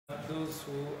those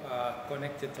who are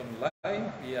connected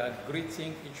online. We are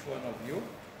greeting each one of you.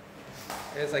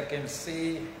 As I can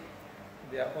see,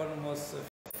 there are almost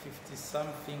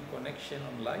 50-something connection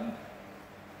online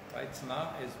right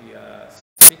now as we are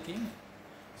speaking.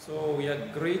 So we are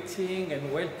greeting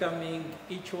and welcoming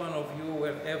each one of you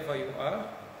wherever you are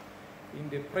in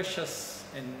the precious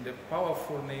and the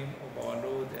powerful name of our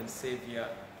Lord and Savior,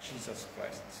 Jesus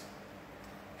Christ.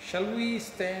 Shall we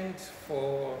stand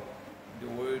for the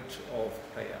word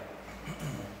of prayer?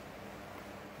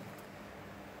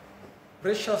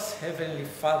 Precious Heavenly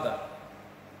Father,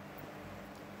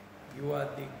 you are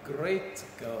the great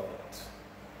God,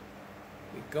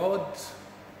 the God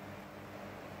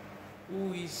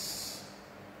who is,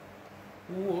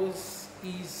 who was,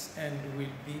 is, and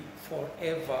will be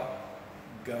forever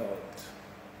God.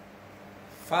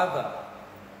 Father,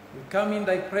 we come in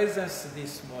thy presence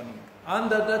this morning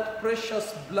under that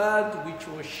precious blood which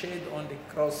was shed on the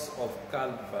cross of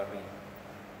Calvary.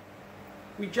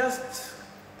 We just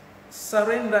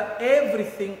surrender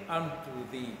everything unto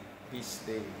thee this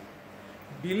day,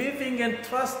 believing and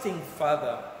trusting,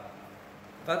 Father,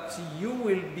 that you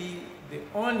will be the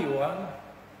only one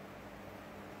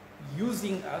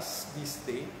using us this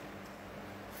day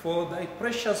for thy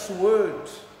precious word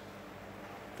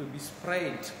to be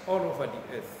spread all over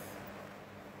the earth.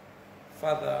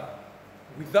 Father,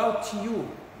 without you,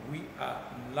 we are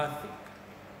nothing.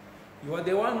 You are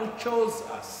the one who chose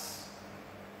us.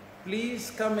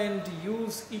 Please come and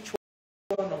use each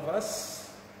one of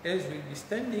us as we be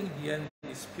standing here in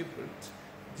this pulpit.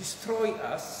 Destroy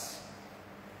us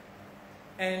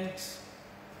and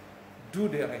do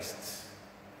the rest.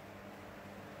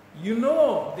 You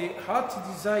know the heart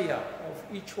desire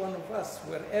of each one of us,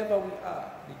 wherever we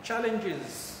are, the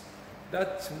challenges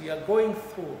that we are going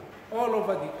through all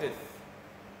over the earth.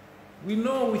 We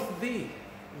know with thee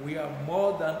we are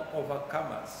more than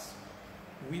overcomers.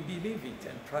 We believe it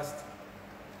and trust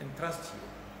you.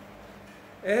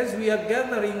 As we are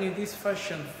gathering in this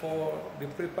fashion for the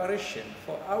preparation,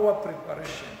 for our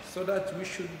preparation, so that we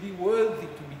should be worthy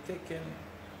to be taken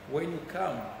when you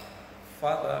come,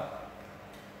 Father,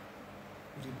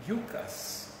 rebuke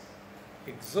us,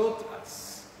 exhort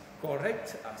us,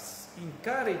 correct us,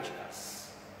 encourage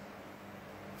us.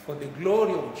 For the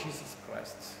glory of Jesus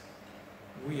Christ,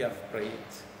 we have prayed.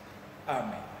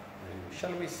 Amen.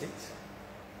 Shall we sit?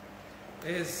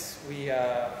 As we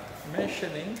are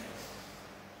mentioning,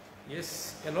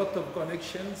 yes, a lot of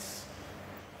connections,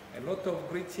 a lot of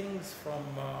greetings from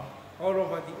all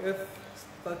over the earth,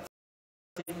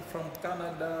 starting from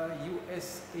Canada,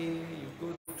 USA, you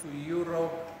go to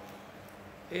Europe,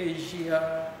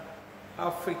 Asia,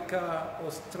 Africa,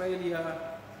 Australia.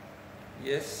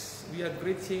 Yes, we are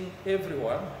greeting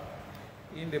everyone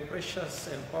in the precious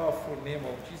and powerful name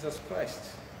of Jesus Christ.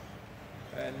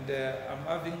 And I'm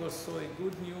having also a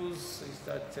good news is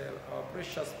that our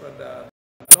precious brother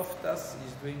Loftus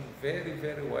is doing very,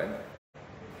 very well.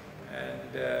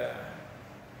 And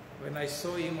when I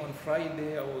saw him on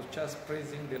Friday, I was just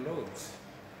praising the Lord.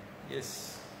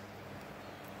 Yes.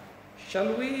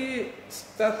 Shall we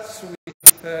start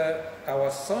with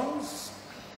our songs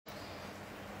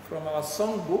from our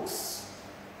song books?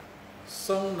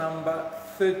 Song number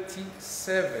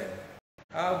 37,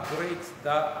 How Great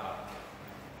Thou Art.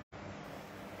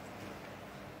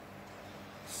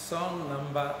 Song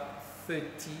number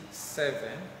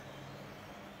 37.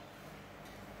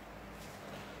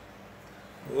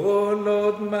 O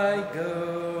Lord my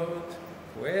God,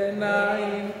 when I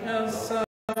in awesome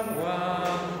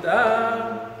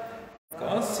wonder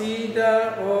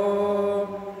consider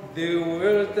all the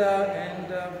world thou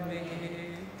hast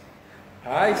made,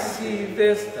 I see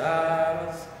the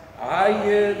stars, I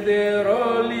hear the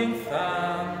rolling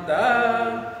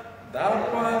thunder, thou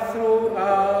art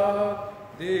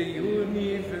throughout the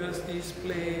universe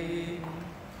displayed.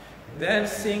 Then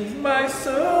sings my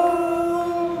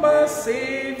soul, my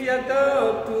Savior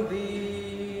God, to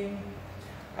thee.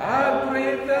 How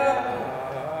great thou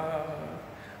art,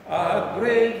 how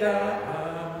great thou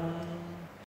art.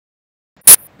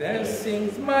 Then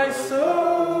sings my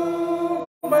soul,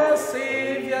 my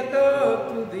Savior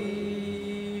God, to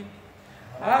thee.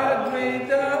 How great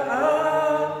thou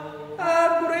art,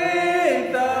 how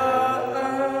great thou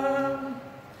art.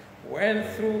 When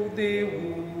through the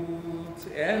woods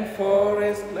and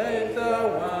forests let thou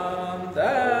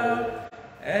wander,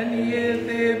 and hear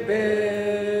the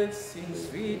birds sing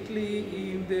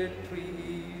sweetly in the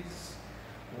trees.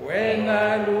 When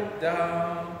I look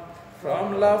down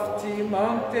from lofty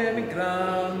mountain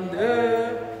ground,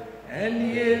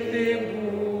 and hear the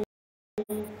woo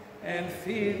and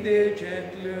feel the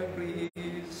gentle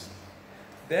breeze,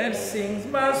 Then sings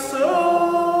my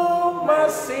soul, my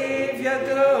Savior,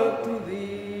 go to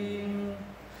thee.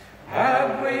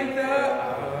 How great thou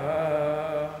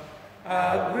art,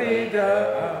 how great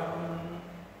thou art.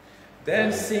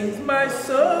 Then sings my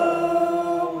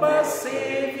soul, my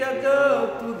Savior,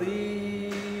 go to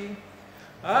thee.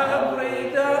 How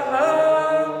great thou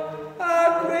art,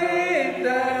 how great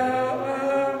thou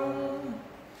art.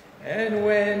 And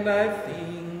when I think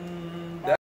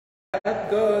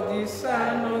that God is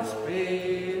not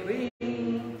sparing,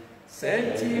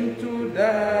 sent him to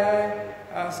die,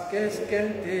 as scarce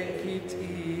can take it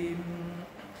in,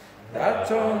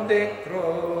 that on the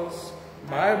cross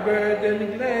my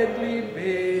burden gladly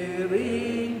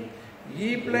bearing,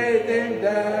 he bled and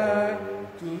died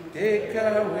to take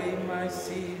away my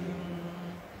sin.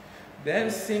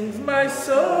 Then sings my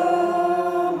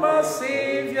soul, my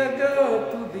Savior,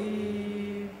 go to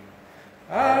thee.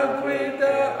 How great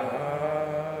thou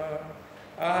art,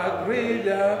 how great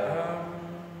thou art.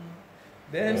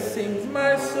 Then sings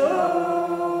my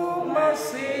soul, my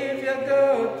Savior,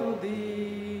 go to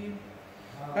thee.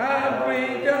 How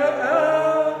great thou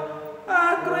art,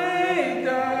 how great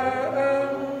thou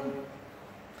art.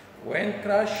 When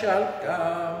Christ shall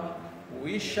come,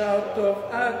 we shout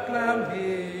of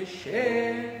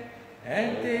acclamation,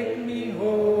 and take me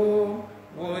home,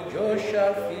 oh joy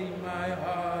shall fill my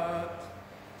heart.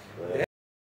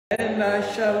 Then I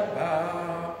shall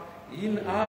bow in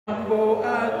humble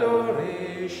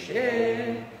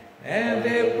adoration, and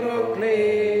they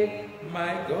proclaim,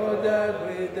 my God, how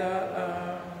great thou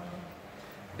art.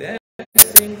 Then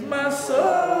sings my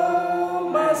soul,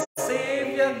 my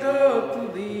Savior, go to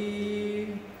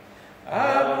thee.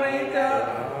 How great thou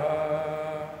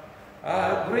art,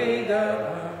 how great thou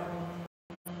art.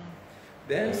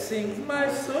 Then sings my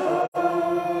soul,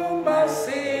 my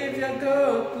Savior,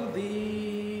 go to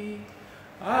thee.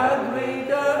 How great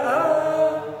thou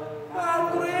art, how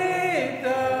great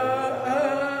thou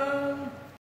art.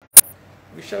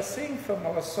 We shall sing from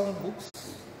our songbooks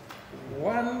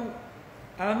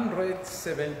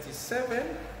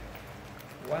 177,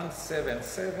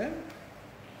 177.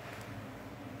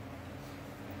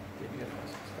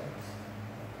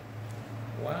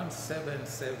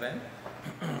 177.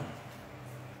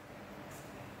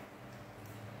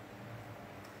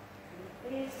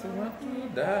 So want to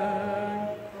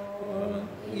die on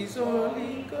his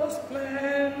Holy Ghost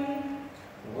plan.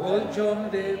 Was John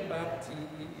the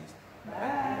Baptist,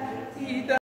 he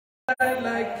died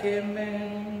like a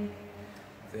man.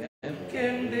 Then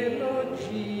came the Lord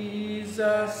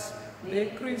Jesus, they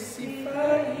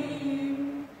crucified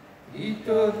him. He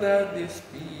told that the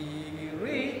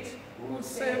Spirit who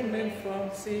saved men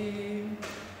from sin,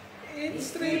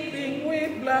 it's dripping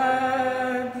with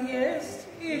blood, yes,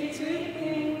 it's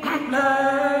dripping with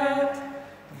blood.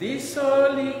 This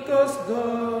Holy Ghost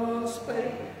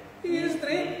gospel is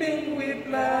dripping with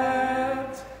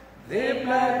blood, the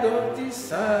blood of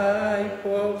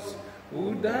disciples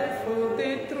who died for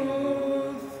the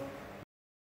truth.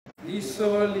 This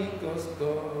Holy Ghost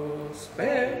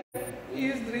gospel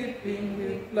is dripping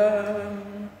with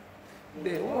blood.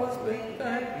 There was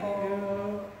Peter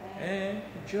and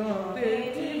John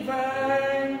the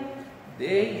Divine.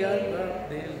 They gathered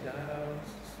their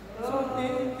lives so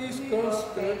in this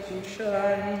gospel to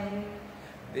shine.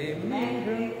 They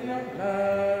mingled their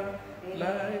blood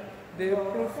like the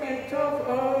prophet of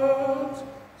old,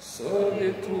 so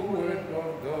the true word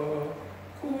of God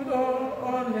could all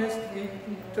honestly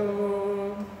be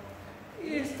told.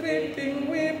 It's dripping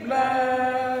with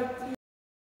blood,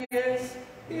 yes,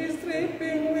 it's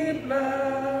dripping with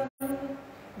blood.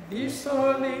 This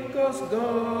Holy Ghost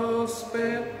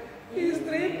gospel is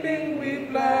dripping with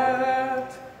blood,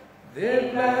 the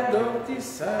blood of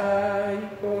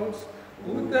disciples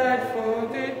who died for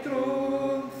the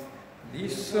truth.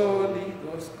 This Holy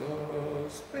Ghost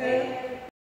gospel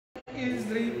is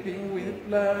dripping with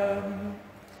blood.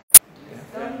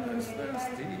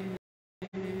 Stephen,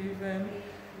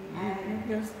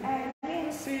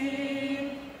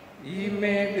 he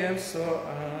made them so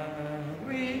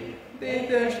angry, they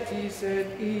dashed his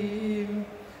head in,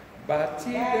 but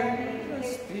he gave the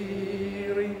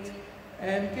Spirit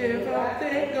and gave up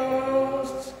the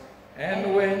ghost,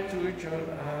 and went to join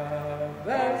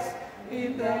others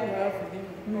in the lovely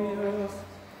mirrors.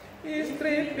 He's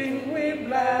dripping with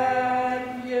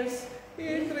blood, yes,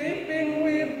 he's dripping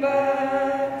with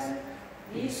blood.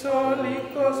 His Holy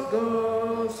Ghost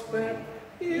gospel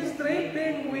is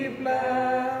dripping with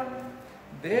blood,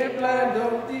 the blood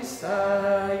of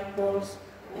disciples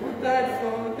who died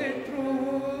for the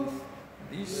truth.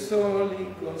 This Holy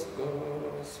Ghost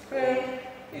gospel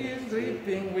is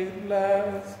dripping with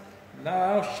blood.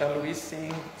 Now shall we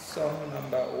sing song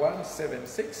number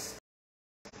 176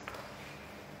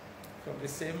 from the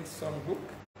same songbook,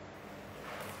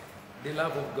 The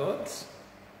Love of God,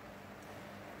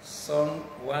 song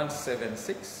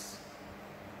 176.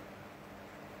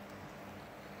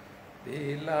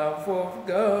 The love of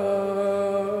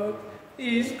God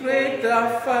is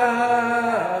greater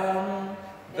far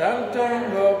than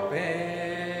tongue or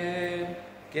pen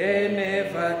can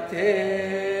ever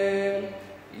tell.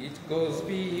 It goes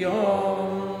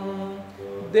beyond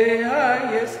the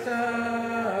highest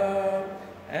star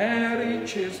and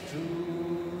reaches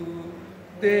to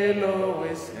the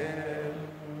lowest hell.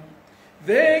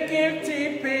 The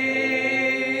guilty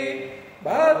pay,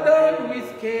 burdened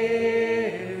with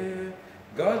care,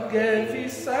 God gave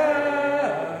His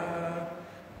Son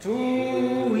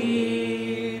to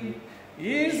Him.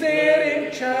 His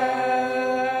erring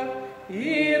child,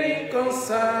 He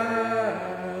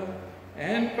reconciled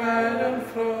and pardon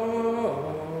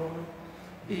from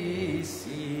His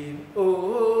sin.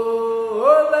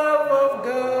 Oh, love of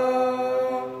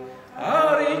God,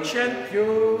 how rich and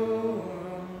pure,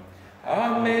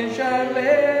 how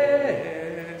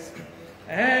measureless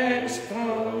and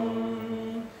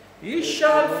strong, He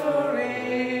shall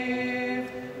forever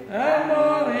and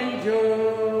more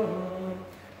endure.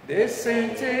 The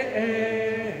saints'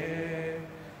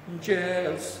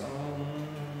 angels song,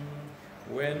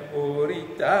 when all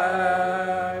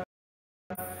time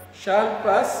shall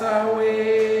pass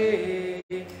away,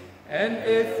 and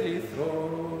earthly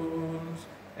thrones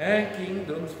and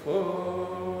kingdoms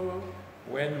fall,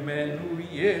 when men who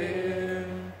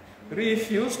yearn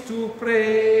refuse to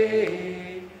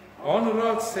pray on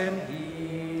rocks and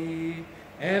hills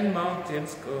and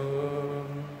mountains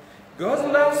come, God's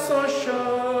love so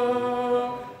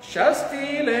sure shall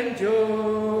still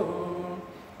endure,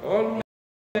 all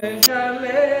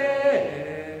measureless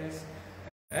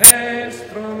and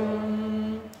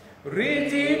strong,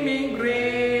 redeeming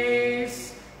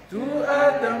grace to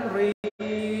Adam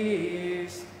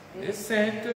race, the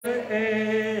center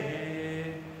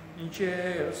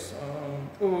angel song.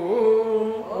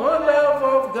 Oh, love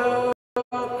of God,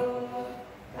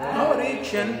 how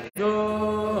rich and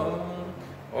pure,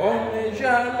 all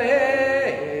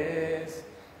measureless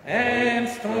and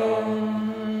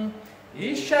strong,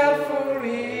 He shall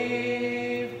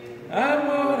forever and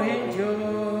more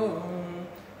endure.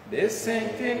 The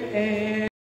saint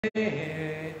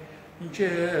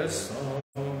angel song,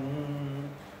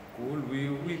 could we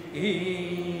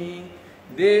within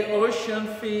the ocean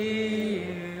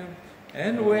fill,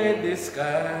 and where the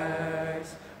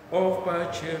skies of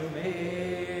pasture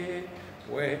made,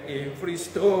 where every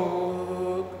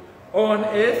stalk on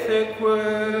earth a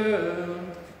quirl,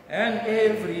 and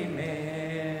every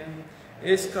man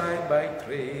is sky by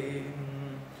train,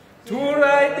 to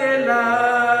ride the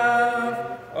love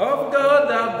of God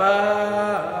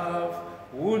above,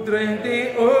 would drain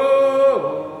the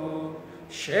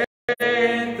ocean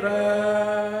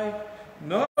dry,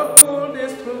 nor could the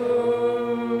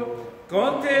straw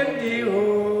contain the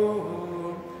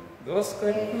whole, those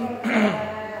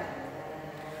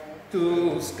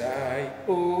to sky.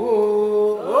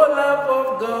 Oh, love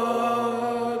of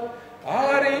God,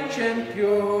 how rich and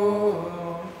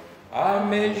pure, how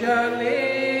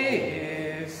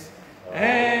measureless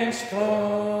and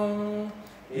strong,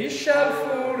 He shall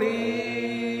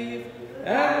forever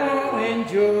and more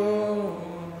endure.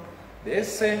 The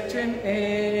saint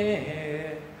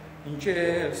angel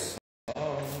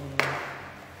song.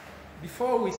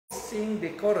 Before we sing the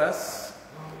chorus,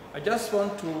 I just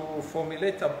want to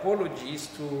formulate apologies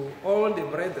to all the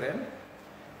brethren.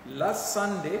 Last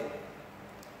Sunday,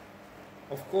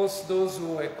 of course, those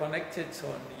who were connected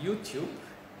on YouTube,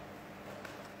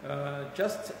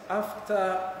 just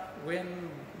after when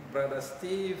Brother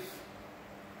Steve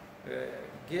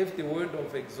gave the word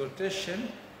of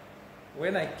exhortation,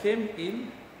 when I came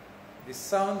in, the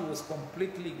sound was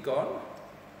completely gone.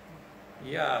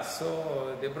 Yeah,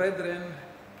 so the brethren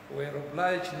were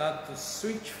obliged not to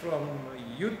switch from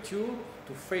YouTube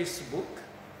to Facebook.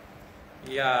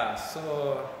 Yeah,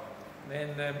 so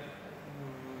then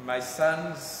my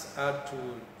sons had to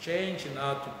change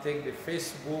now to take the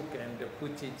Facebook and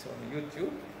put it on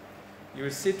YouTube. You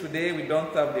will see today we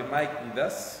don't have the mic with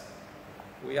us.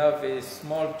 We have a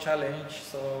small challenge,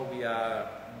 so we are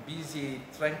busy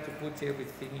trying to put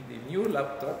everything in the new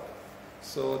laptop.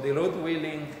 So the Lord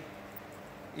willing,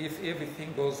 if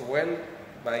everything goes well,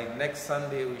 by next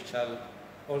Sunday we shall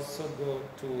also go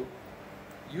to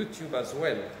YouTube as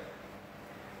well.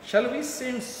 Shall we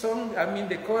sing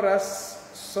the chorus,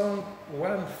 song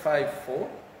 154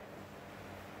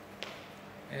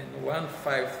 and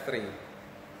 153?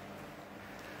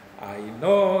 I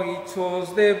know it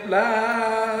was the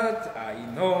blood, I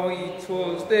know it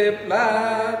was the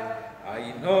blood,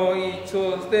 I know it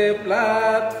was the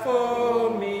blood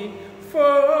for me,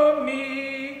 for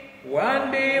me. One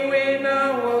day when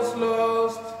I was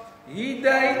lost, he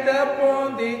died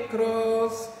upon the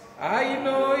cross. I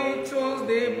know it was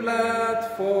the blood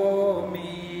for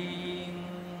me.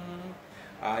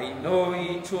 I know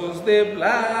it was the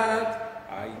blood,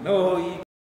 I know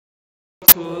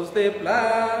it was the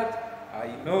blood, I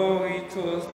know it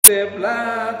was the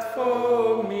blood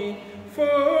for me,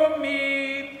 for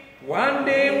me. One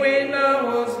day when I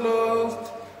was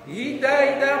lost, he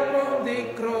died upon the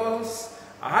cross.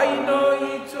 I know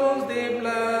it was the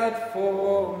blood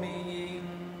for me.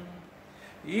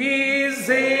 Is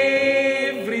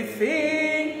everything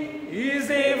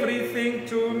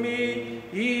to me,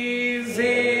 is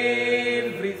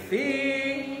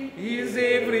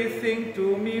everything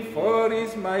to me, for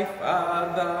is my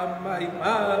father, my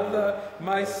mother,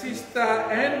 my sister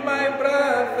and my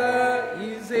brother,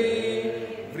 is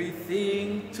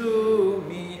everything to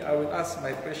me. I will ask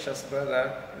my precious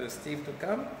brother Steve to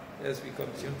come as we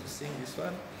continue to sing this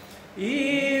one.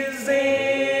 Is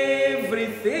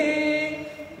everything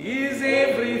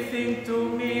to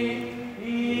me,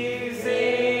 is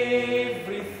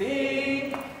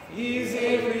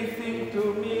everything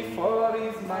to me, for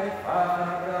is my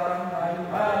father, my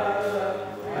mother,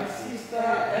 my sister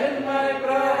and my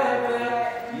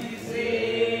brother, is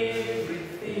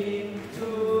everything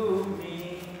to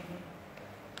me.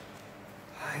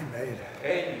 Amen.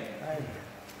 Amen. Amen.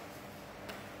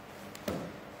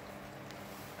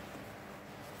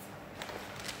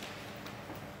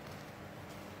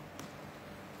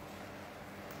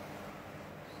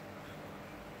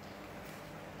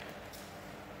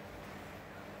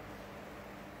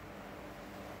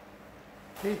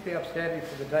 Please be upstanding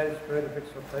for the day's word of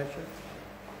exhortation.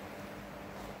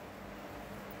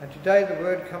 And today the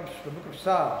word comes from the book of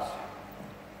Psalms,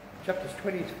 chapters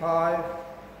 25,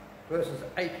 verses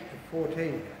 8 to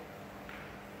 14.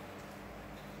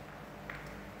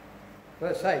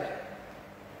 Verse 8.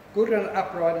 Good and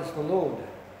upright is the Lord.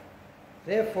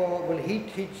 Therefore will he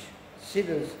teach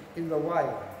sinners in the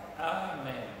way.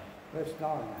 Amen. Verse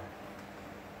 9.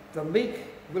 The meek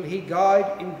will he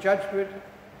guide in judgment,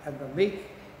 and the meek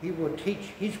he will teach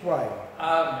his way.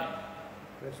 Amen.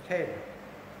 Verse 10.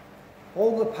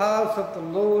 All the paths of the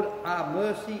Lord are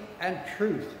mercy and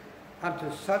truth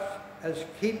unto such as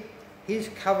keep his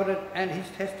covenant and his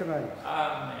testimonies.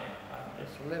 Amen. Verse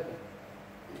 11.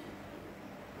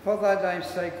 For thy name's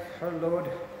sake, O Lord,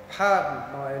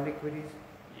 pardon my iniquities,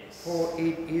 Yes. for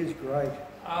it is great.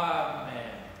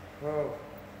 Amen. Well,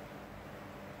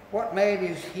 what man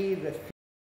is he that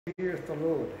feareth the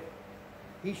Lord?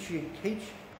 He should teach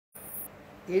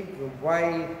in the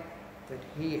way that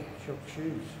he shall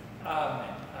choose.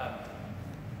 Amen. Amen.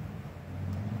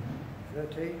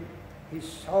 13. His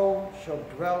soul shall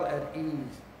dwell at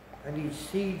ease, and his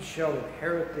seed shall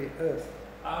inherit the earth.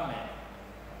 Amen.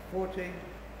 14.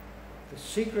 The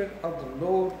secret of the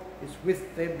Lord is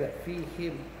with them that fear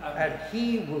him, Amen. and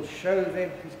he will show them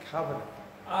his covenant.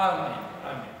 Amen.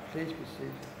 Amen. Please be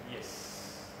seated.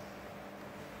 Yes.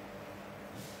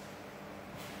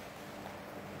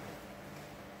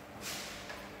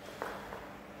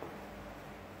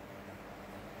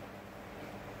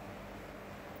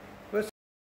 Verse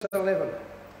 11.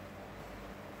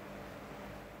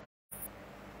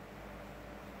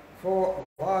 For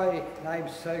thy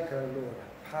name's sake, O Lord,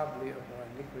 pardon me of my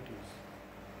iniquities.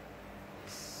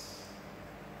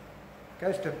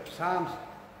 Goes to Psalms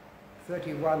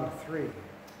 31:3.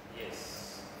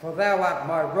 Yes. For thou art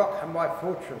my rock and my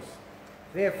fortress.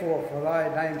 Therefore, for thy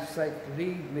name's sake,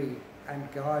 lead me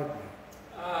and guide me.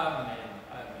 Amen.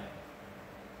 Amen.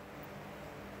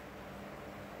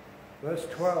 Verse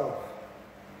 12.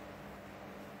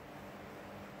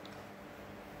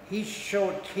 Him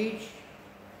shall he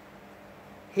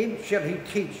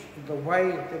teach in the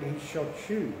way that he shall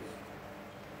choose.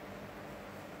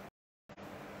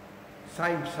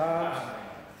 Same Psalms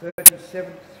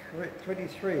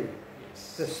 37:23.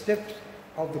 Yes. The steps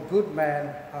of the good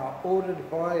man are ordered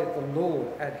by the Lord,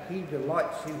 and he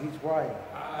delights in his way.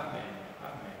 Amen.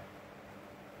 Amen.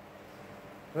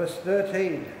 Verse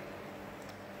 13.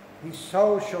 His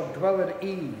soul shall dwell at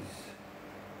ease.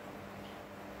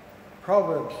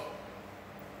 Proverbs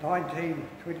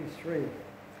 19:23.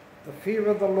 The fear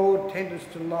of the Lord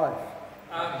tendeth to life.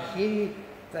 Amen. He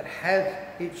that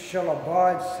hath it shall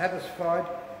abide satisfied,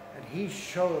 and he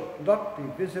shall not be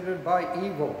visited by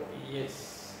evil.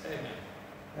 Yes. Amen.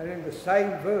 And in the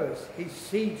same verse, his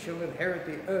seed shall inherit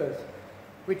the earth,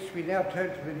 which we now turn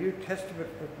to the New Testament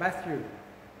with Matthew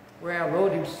where our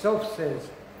Lord himself says,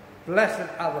 "Blessed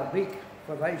are the meek,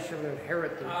 for they shall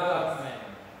inherit the earth." Amen.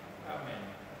 Amen.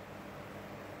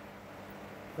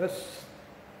 Verse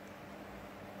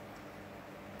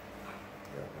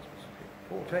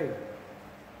 14.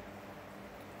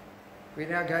 We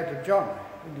now go to John,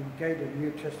 and we go to the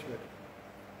New Testament.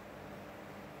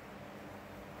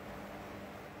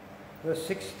 Verse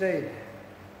 16.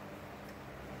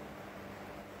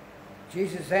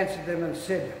 Jesus answered them and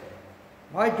said,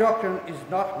 "My doctrine is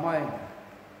not mine,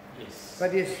 Yes.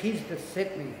 but is his that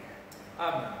sent me."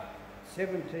 Amen.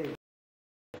 17.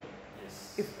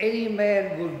 Yes. If any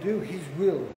man will do his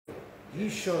will, ye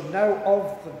shall know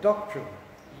of the doctrine,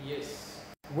 Yes.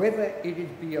 whether it is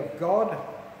be of God,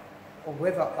 or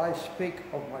whether I speak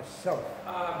of myself.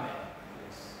 Amen.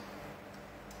 Yes.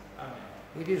 Amen.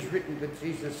 It is written that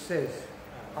Jesus says,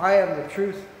 "I am the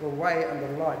truth, the way, and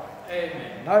the light.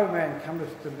 Amen. No man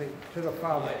cometh to me, to the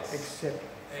Father, Yes. except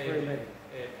through me." Amen.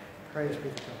 Praise be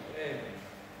to God. Amen.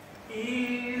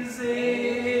 Is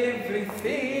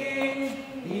everything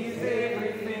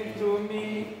to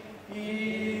me,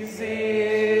 is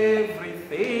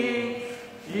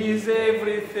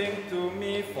everything to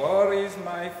me, for is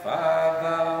my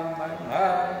father, my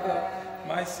mother,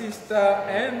 my sister,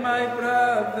 and my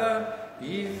brother,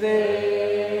 is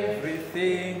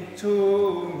everything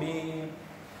to me.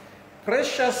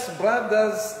 Precious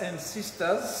brothers and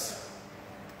sisters,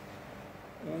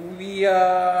 we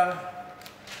are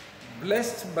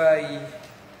blessed by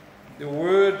the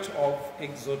word of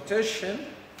exhortation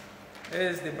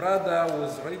as the brother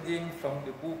was reading from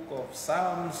the book of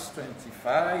Psalms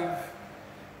 25.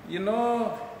 You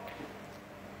know,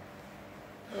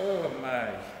 oh my,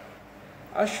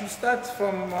 I should start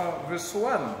from verse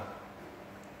 1.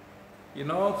 You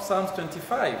know, Psalms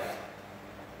 25,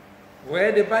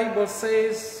 where the Bible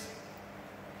says,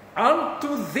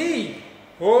 "Unto thee,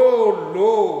 O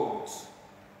Lord,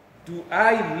 do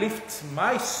I lift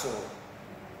my soul.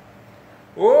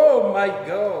 Oh my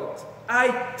God, I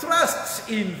trust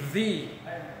in thee.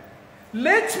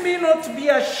 Let me not be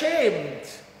ashamed.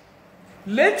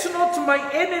 Let not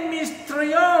my enemies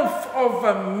triumph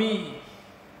over me.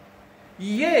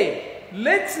 Yea,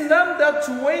 let none that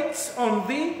wait on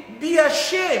thee be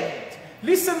ashamed."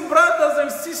 Listen, brothers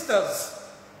and sisters,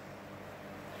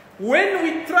 when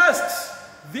we trust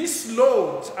this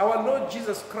Lord, our Lord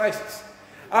Jesus Christ,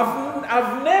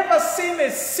 I've never seen a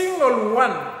single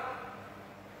one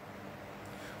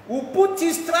who put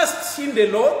his trust in the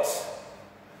Lord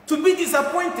to be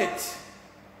disappointed.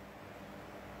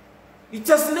 It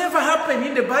has never happened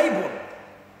in the Bible.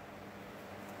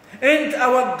 And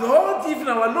our God, even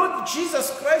our Lord Jesus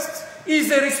Christ,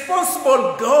 is a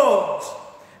responsible God.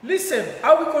 Listen,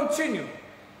 I will continue.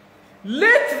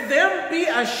 "Let them be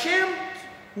ashamed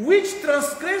which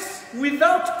transgress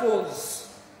without cause.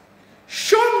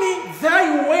 Show me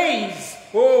thy ways,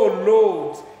 O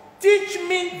Lord. Teach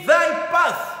me thy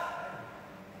path."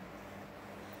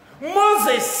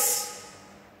 Moses,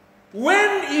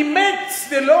 when he met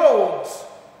the Lord,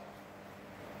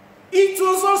 it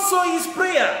was also his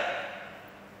prayer.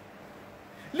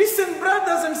 Listen,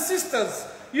 brothers and sisters,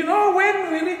 you know,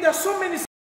 when we read, there are so many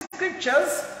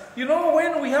scriptures, you know,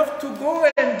 when we have to go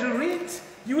and read,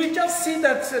 you will just see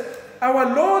that our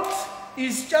Lord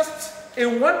is just a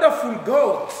wonderful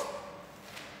God.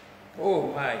 Oh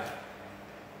my.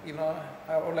 You know,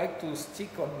 I would like to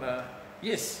stick on,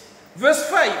 yes. Verse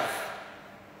 5.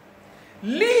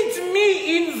 "Lead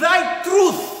me in thy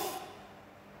truth."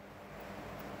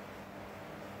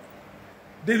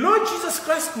 The Lord Jesus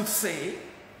Christ could say,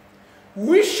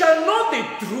 "We shall know the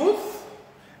truth,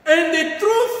 and the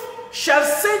truth shall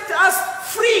set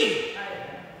us free."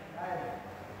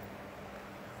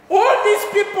 All these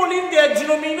people in their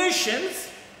denominations,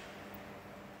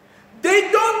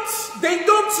 they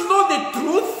don't know the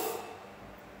truth.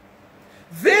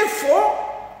 Therefore,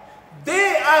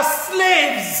 they are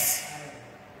slaves.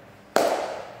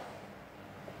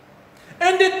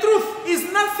 And the truth is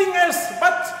nothing else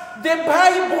but the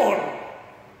Bible.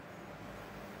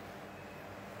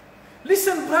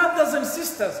 Listen, brothers and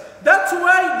sisters, that's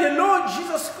why the Lord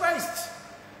Jesus Christ,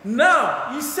 now,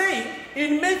 he's saying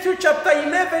in Matthew chapter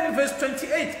 11, verse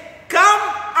 28, "Come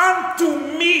unto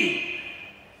me."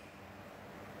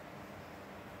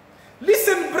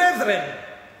 Listen, brethren,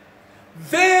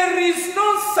 there is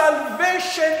no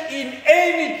salvation in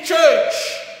any church.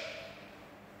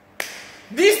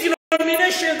 These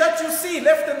denominations that you see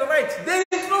left and right, there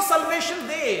is no salvation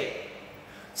there.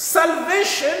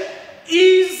 Salvation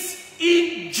is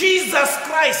in Jesus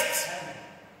Christ.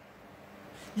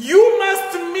 You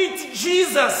must meet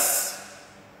Jesus.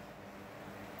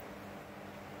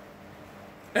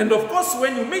 And of course,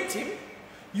 when you meet him,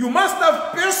 you must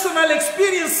have personal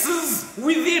experiences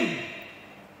with him.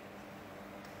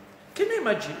 Can you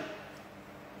imagine?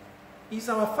 He's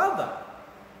our Father.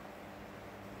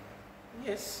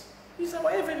 Yes, he's our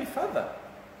Heavenly Father.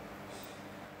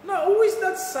 Now, who is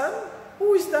that son?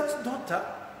 Who is that daughter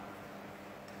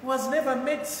who has never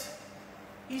met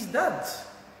his dad?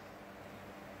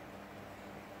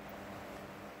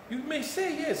 You may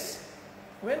say, yes,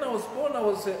 when I was born, I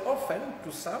was an orphan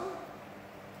to some,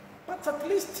 but at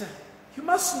least you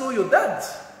must know your dad.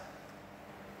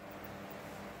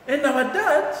 And our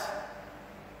dad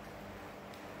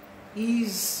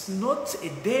is not a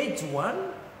dead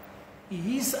one,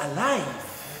 he is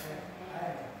alive.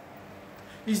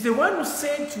 He's the one who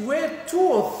said, where 2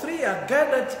 or 3 are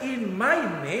gathered in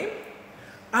my name,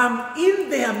 I'm in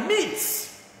their midst.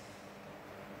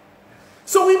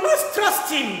 So we must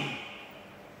trust him.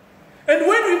 And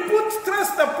when we put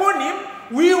trust upon him,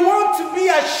 we want to be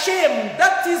ashamed.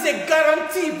 That is a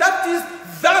guarantee. That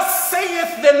is, thus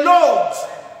saith the Lord.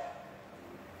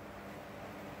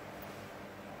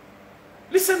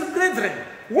 Listen, brethren,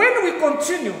 when we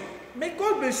continue, may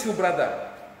God bless you, brother.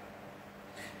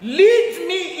 Lead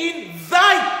me in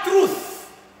thy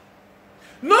truth,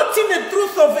 not in the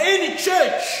truth of any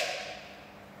church.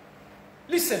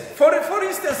 Listen, for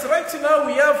instance, right now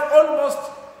we have almost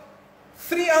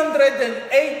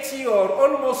 380 or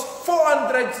almost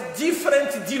 400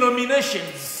 different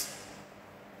denominations.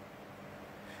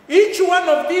 Each one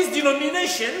of these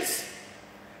denominations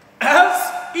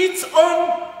has its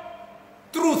own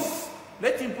truth.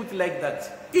 Let him put it like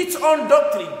that. Its own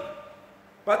doctrine.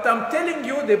 But I'm telling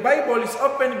you, the Bible is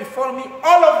open before me.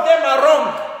 All of them are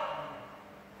wrong.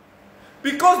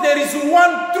 Because there is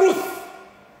one truth.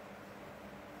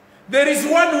 There is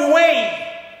one way.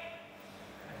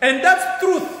 And that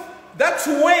truth, that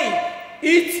way,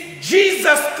 it's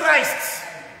Jesus Christ.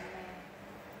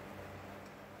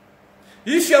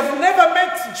 If you have never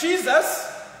met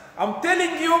Jesus, I'm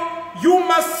telling you, you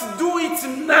must do it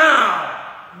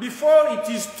now, before it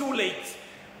is too late.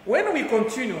 When we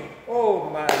continue, oh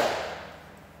my,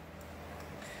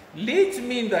 lead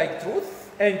me in thy truth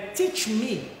and teach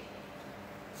me.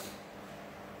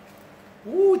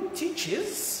 Who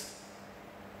teaches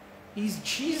is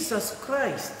Jesus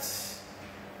Christ.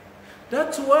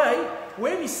 That's why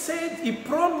when he said, he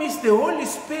promised the Holy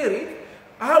Spirit,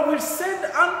 I will send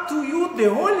unto you the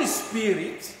Holy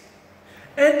Spirit,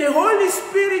 and the Holy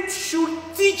Spirit should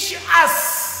teach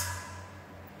us.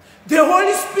 The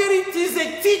Holy Spirit is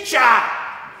a teacher.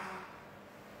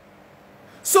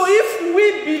 So if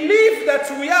we believe that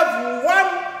we have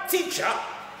one teacher,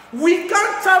 we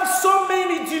can't have so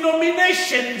many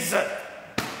denominations.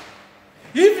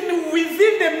 Even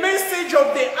within the message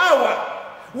of the hour,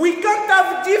 we can't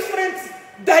have different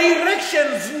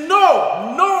directions.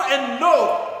 No, no, and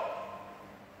no.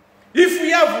 If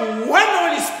we have one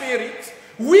Holy Spirit,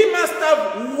 we must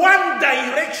have one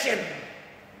direction.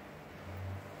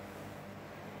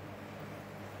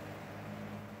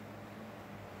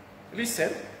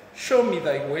 Listen, show me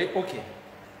thy way. Okay.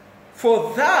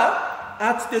 For thou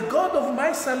art the God of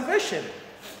my salvation.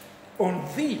 On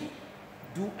thee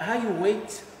do I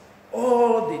wait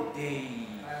all the day.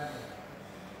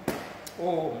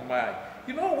 Oh my.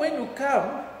 You know, when you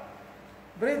come,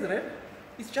 brethren,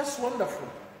 it's just wonderful.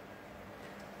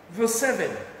 Verse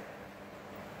 7.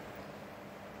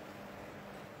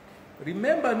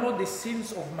 Remember not the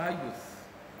sins of my youth,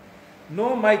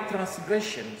 nor my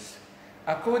transgressions.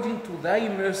 According to thy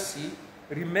mercy,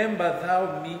 remember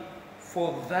thou me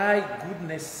for thy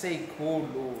goodness' sake, O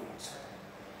Lord.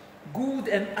 Good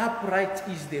and upright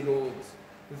is the Lord.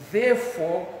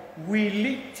 Therefore, will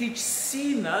he teach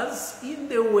sinners in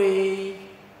the way.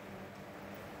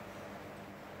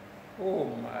 Oh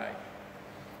my.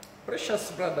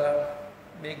 Precious brother,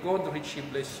 may God richly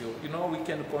bless you. You know, we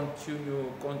can continue.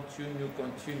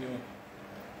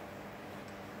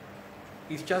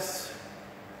 It's just,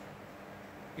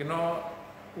 you know,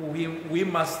 we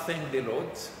must thank the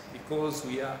Lord because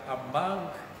we are among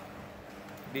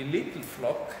the little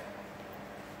flock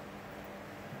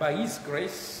by his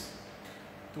grace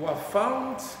to have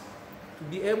found, to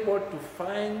be able to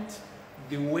find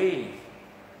the way.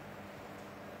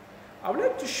 I would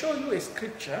like to show you a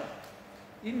scripture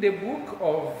in the book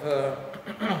of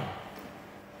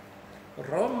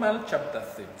Romans chapter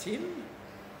 13.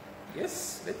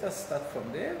 Yes, let us start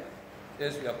from there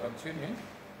as we are continuing.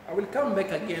 I will come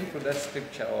back again to that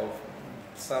scripture of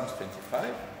Psalms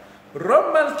 25.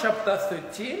 Romans chapter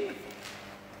 13.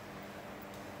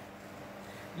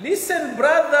 Listen,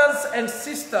 brothers and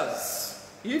sisters.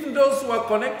 even those who are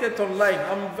connected online.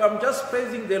 I'm just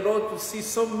praising the Lord to see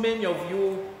so many of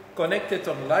you connected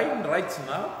online right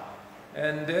now.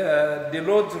 And the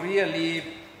Lord really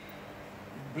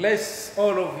bless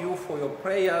all of you for your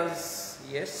prayers.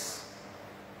 Yes.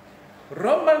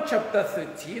 Romans chapter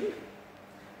 13.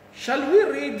 Shall we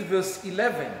read verse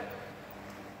 11?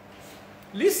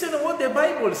 Listen what the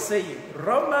Bible is saying.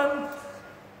 Romans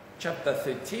chapter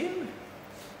 13.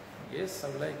 Yes, I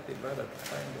would like the brother to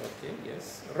find, okay,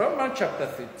 yes. Romans chapter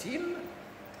 13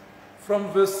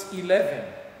 from verse 11.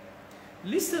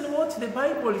 Listen what the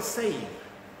Bible is saying.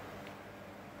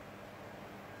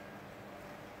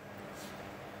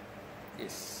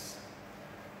 Yes.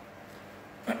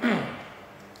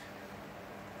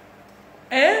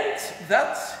 And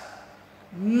that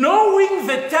knowing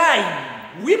the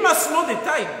time, we must know the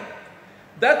time,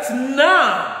 that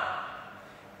now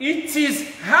it is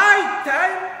high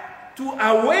time to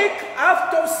awake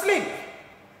out of sleep.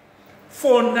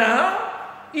 For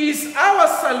now is our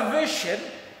salvation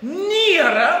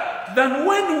nearer than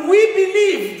when we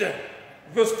believed.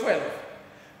 Verse 12.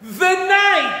 The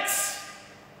night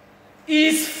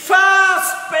is far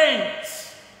spent.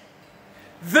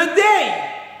 The day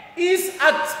is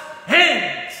at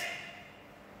hand.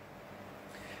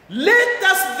 Let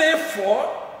us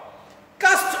therefore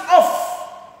cast off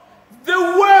the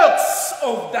works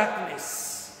of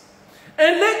darkness,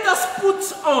 and let us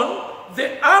put on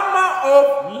the armor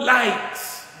of light.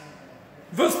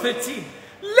 Verse 13.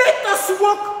 Let us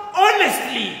walk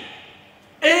honestly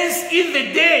as in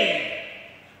the day,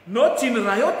 not in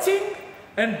rioting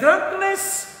and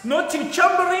drunkenness, not in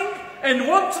chambering and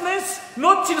wantonness,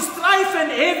 not in strife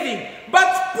and having,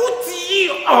 but put ye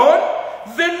on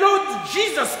the Lord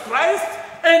Jesus Christ,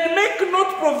 and make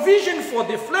not provision for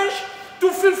the flesh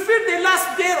to fulfill the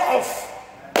lust thereof.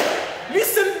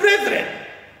 Listen, brethren.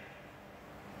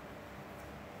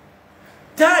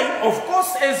 Time, of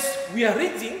course, as we are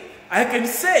reading, I can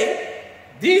say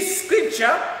this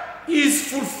scripture is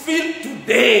fulfilled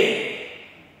today.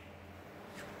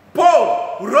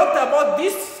 Paul wrote about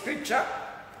this scripture,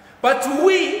 but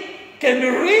we can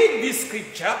read this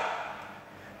scripture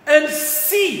and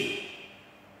see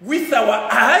with our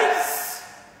eyes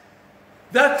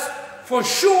that for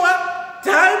sure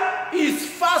time is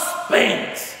fast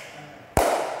spent.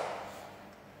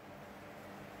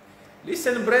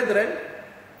 Listen, brethren,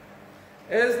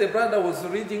 as the brother was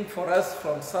reading for us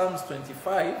from Psalms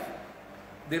 25,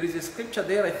 there is a scripture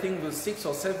there, I think verse 6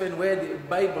 or 7, where the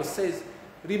Bible says,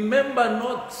 remember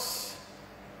not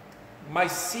my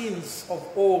sins of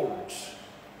old.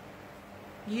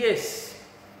 Yes.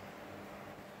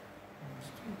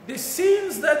 The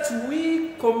sins that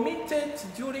we committed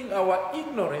during our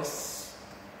ignorance,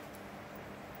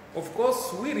 of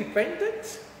course, we repented.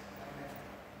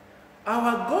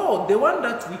 Our God, the one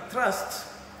that we trust,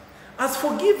 has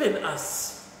forgiven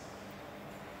us.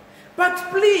 But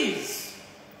please,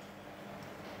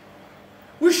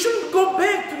 we shouldn't go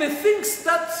back to the things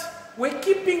that were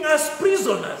keeping us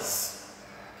prisoners.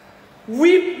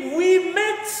 We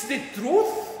met the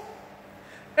truth,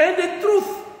 and the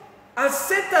truth has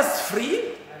set us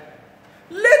free.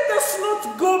 Let us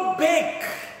not go back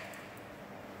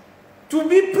to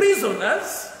be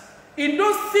prisoners in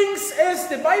those things, as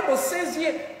the Bible says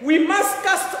here. We must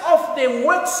cast off the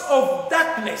works of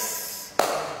darkness.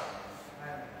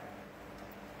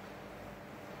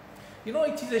 You know,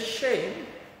 it is a shame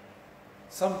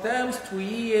sometimes to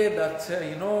hear that,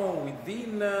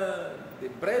 within the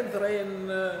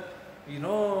brethren,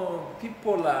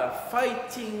 people are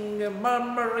fighting,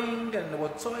 murmuring, and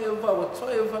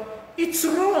whatsoever. It's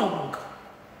wrong.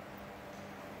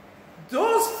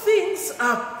 Those things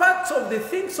are part of the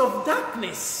things of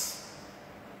darkness.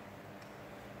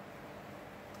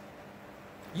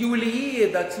 You will hear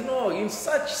that, in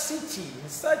such city, in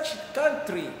such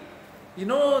country,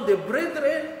 the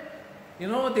brethren,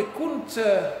 they couldn't,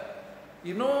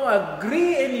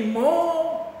 agree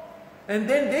anymore, and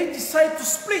then they decide to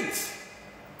split.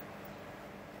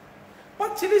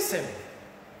 But listen,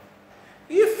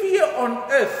 if here on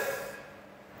earth,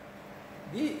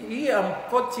 here I'm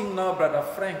quoting now Brother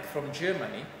Frank from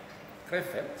Germany,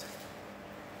 Krefeld,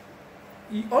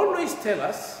 he always tells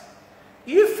us,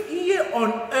 if here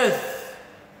on earth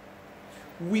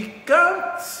we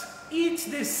can't eat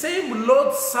the same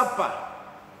Lord's Supper,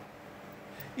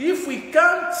 if we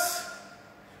can't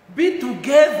be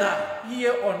together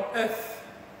here on earth,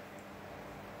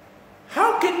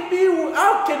 how can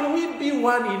we be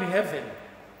one in heaven?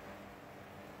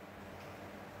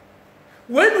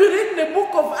 When we read the book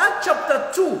of Acts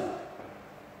chapter 2,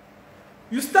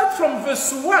 you start from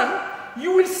verse 1,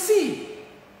 you will see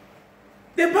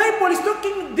The Bible is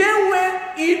talking, they were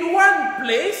in one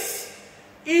place,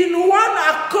 in one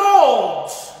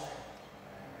accord.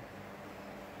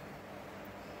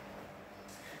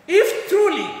 If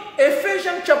truly,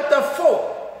 Ephesians chapter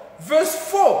 4, verse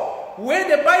 4,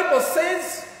 where the Bible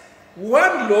says,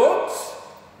 one Lord,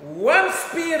 one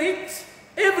Spirit,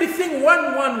 everything one,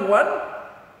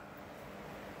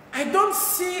 I don't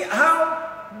see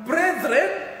how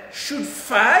brethren should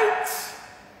fight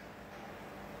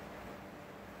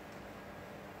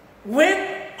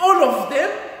when all of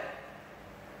them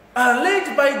are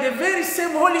led by the very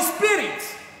same Holy Spirit.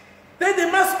 Then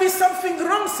there must be something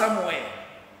wrong somewhere.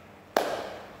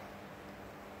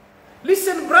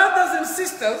 Listen, brothers and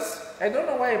sisters, I don't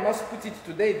know why I must put it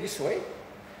today this way.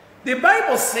 The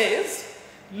Bible says,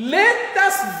 let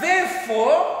us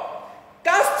therefore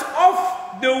cast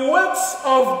off the works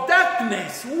of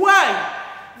darkness. Why?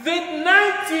 The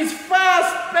night is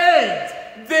fast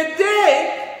spent. The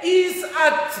day is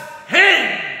at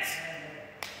hand.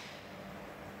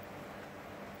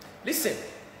 Listen,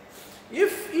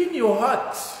 if in your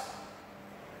heart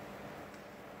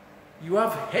you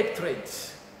have hatred,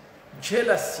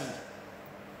 jealousy,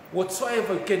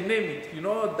 whatsoever you can name it, you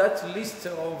know that list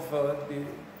of the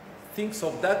things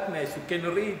of darkness you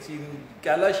can read in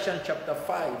Galatians chapter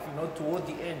 5, you know, toward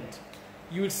the end.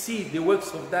 You will see the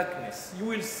works of darkness. You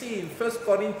will see in 1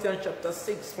 Corinthians chapter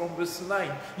 6 from verse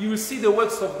 9, you will see the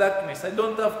works of darkness. I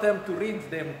don't have time to read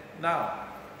them now.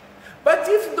 But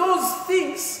if those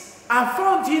things are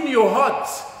found in your heart,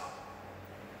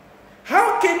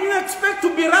 how can you expect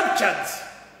to be raptured?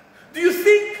 Do you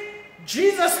think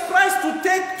Jesus Christ to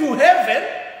take to heaven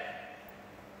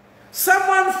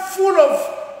someone full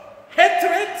of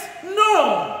hatred?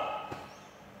 No.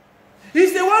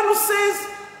 He's the one who says,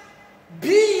 be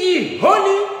ye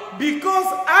holy because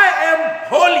I am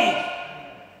holy.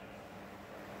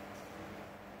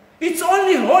 It's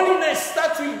only holiness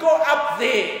that will go up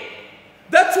there.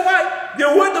 That's why the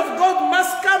word of God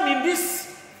must come in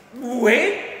this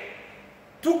way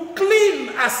to clean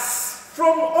us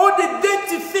from all the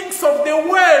dirty things of the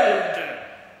world.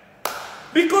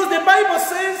 Because the Bible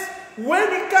says, when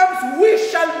he comes, we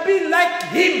shall be like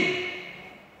him.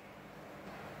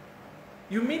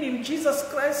 You mean in Jesus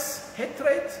Christ,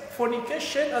 hatred,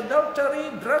 fornication, adultery,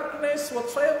 drunkenness,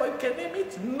 whatsoever you can name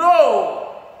it?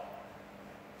 No!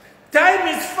 Time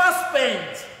is fast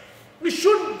spent. It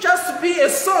shouldn't just be a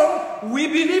song. We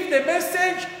believe the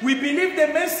message,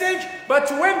 but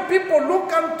when people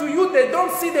look unto you, they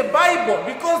don't see the Bible,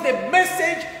 because the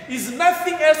message is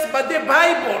nothing else but the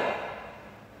Bible.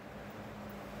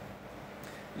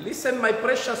 Listen, my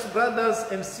precious brothers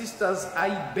and sisters, I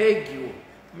beg you,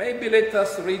 maybe let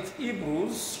us read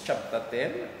Hebrews chapter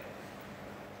 10.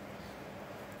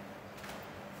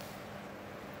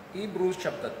 Hebrews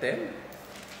chapter 10.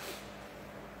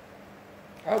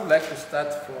 I would like to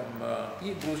start from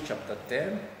Hebrews chapter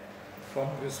 10, from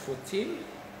verse 14.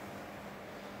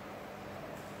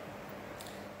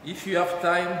 If you have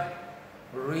time,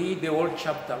 read the whole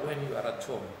chapter when you are at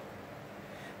home.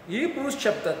 Hebrews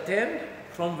chapter 10,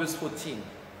 from verse 14.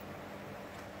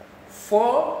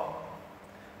 For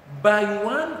by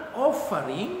one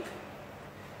offering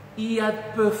he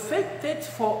had perfected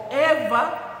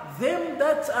forever them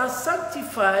that are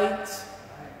sanctified.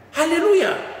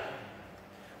 Hallelujah!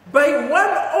 By one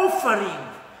offering,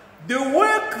 the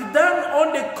work done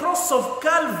on the cross of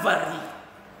Calvary,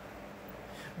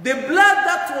 the blood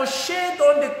that was shed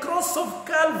on the cross of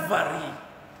Calvary,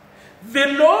 the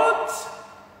Lord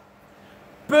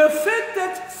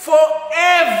perfected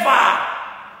forever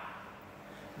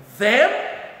them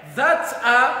that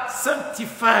are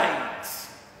sanctified.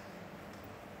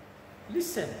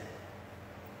 Listen,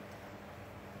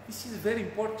 this is very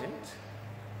important.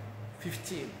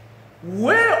 15.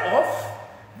 Whereof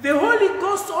the Holy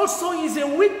Ghost also is a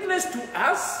witness to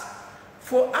us,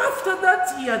 for after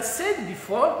that he had said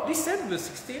before, listen, verse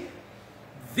 16,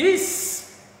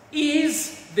 this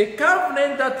is the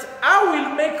covenant that I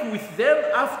will make with them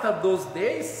after those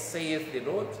days, saith the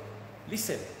Lord.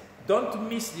 Listen, don't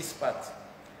miss this part.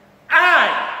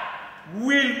 I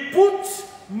will put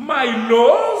my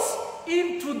laws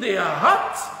into their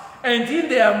heart, and in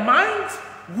their mind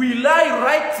will I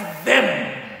write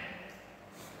them.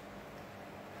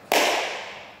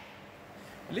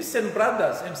 Listen,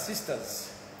 brothers and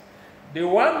sisters, the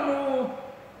one who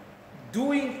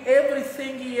doing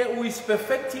everything here, who is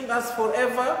perfecting us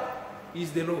forever,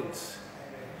 is the Lord.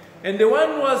 And the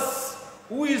one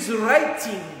who is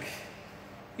writing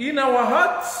in our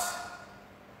hearts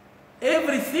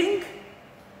everything,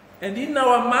 and in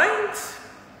our mind,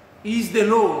 is the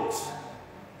Lord.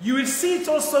 You will see it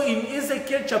also in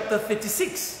Ezekiel chapter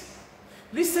 36.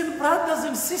 Listen, brothers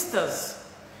and sisters,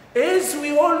 as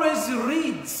we always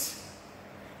read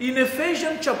in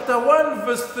Ephesians chapter 1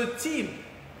 verse 13,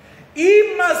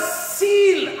 He must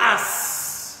seal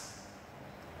us.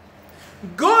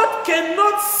 God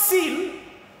cannot seal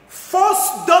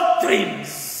false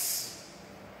doctrines.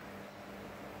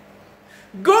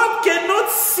 God cannot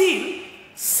seal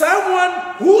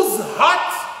someone whose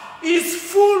heart is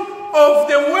full of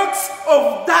the works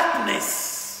of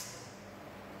darkness.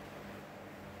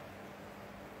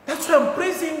 That's why I'm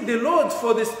praising the Lord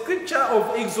for the scripture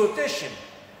of exhortation.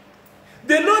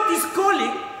 The Lord is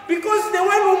calling because the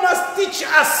one who must teach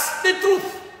us the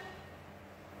truth.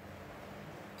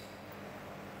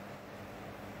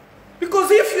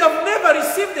 Because if you have never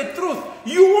received the truth,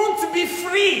 you won't be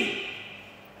free.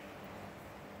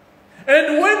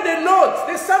 And when the Lord,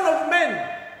 the Son of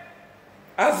Man,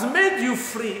 has made you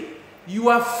free, you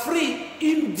are free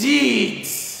indeed.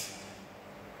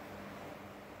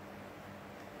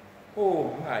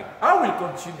 Oh my. I will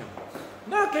continue.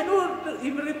 Now can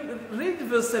you read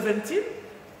verse 17?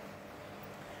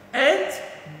 And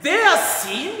their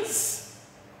sins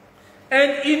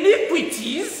and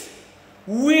iniquities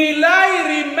will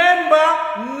I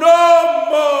remember no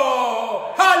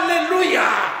more.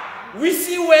 Hallelujah. We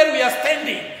see where we are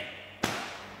standing.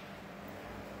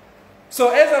 So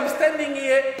as I'm standing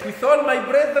here with all my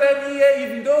brethren here,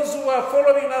 even those who are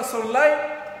following us online,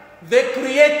 the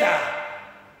Creator,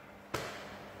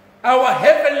 our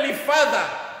Heavenly Father,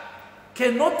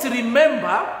 cannot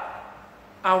remember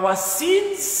our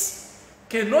sins,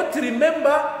 cannot remember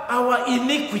our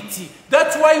iniquity.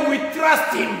 That's why we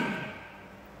trust Him.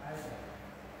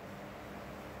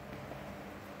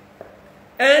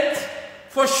 And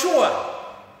for sure,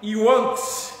 He won't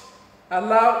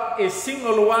allow a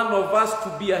single one of us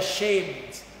to be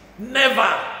ashamed. Never.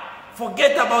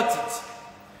 Forget about it.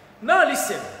 Now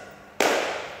listen.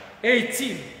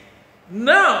 18.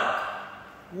 Now,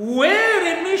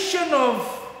 where remission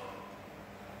of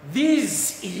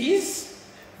this is,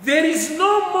 there is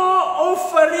no more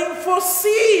offering for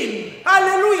sin.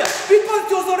 Hallelujah.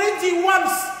 Because it was already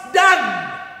once done.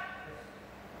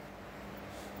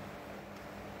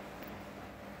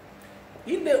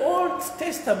 In the Old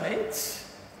Testament,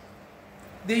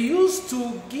 they used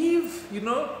to give,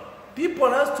 people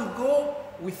has to go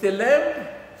with a lamb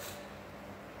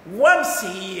once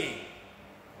a year.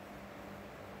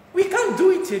 We can't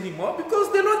do it anymore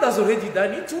because the Lord has already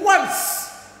done it once.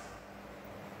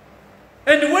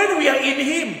 And when we are in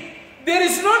Him, there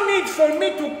is no need for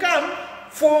me to come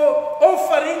for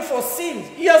offering for sins.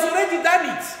 He has already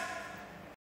done it.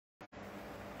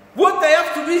 What I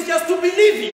have to do is just to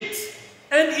believe it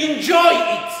and enjoy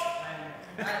it.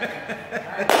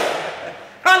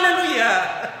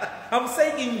 Hallelujah. I'm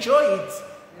saying enjoy it.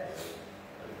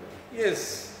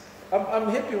 Yes. I'm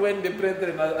happy when the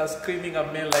brethren are screaming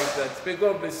amen like that. May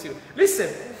God bless you.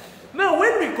 Listen. Now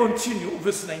when we continue,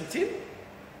 verse 19.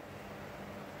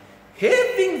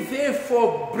 Having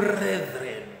therefore,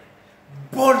 brethren,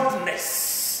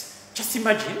 boldness. Just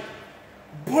imagine.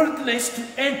 Boldness to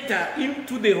enter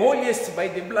into the holiest by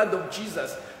the blood of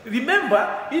Jesus.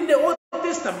 Remember, in the Old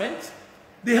Testament,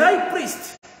 the high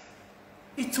priest,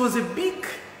 it was a big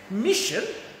mission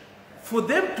for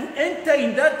them to enter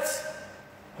in that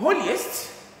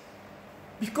holiest,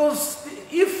 because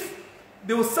if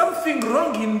there was something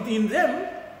wrong in them,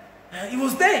 he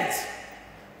was dead.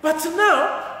 But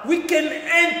now, we can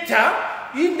enter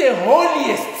in the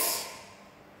holiest.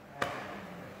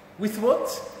 With what?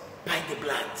 By the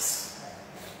blood.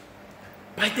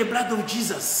 By the blood of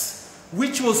Jesus,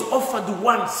 which was offered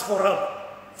once for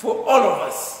all of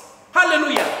us.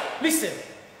 Hallelujah. Listen.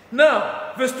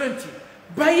 Now, verse 20.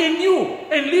 By a new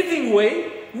and living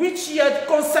way, which He had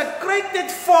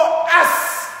consecrated for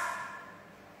us.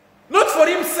 Not for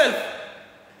Himself.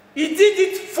 He did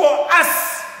it for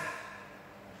us.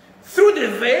 Through the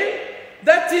veil,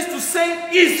 that is to say,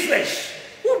 His flesh.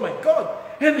 Oh my God.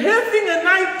 And having an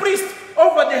high priest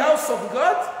over the house of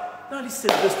God. Now listen,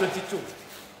 verse 22.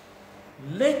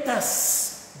 Let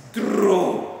us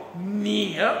draw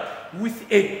near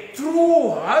with a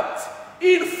true heart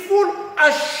in full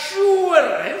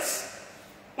assurance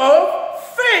of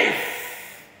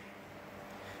faith,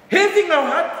 having our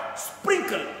heart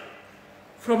sprinkled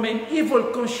from an evil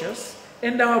conscience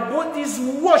and our bodies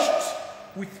washed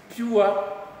with pure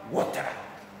water.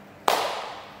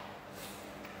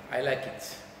 I like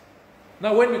it.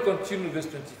 Now when we continue verse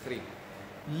 23,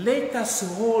 let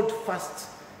us hold fast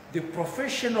the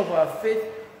profession of our faith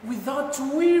without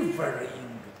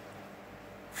wavering,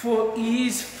 for He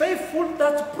is faithful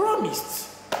that promised.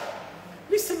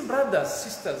 Listen, brothers,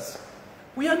 sisters,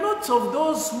 we are not of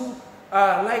those who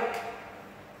are like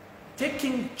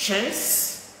taking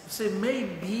chance, say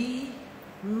maybe.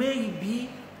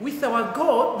 With our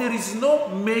God, there is no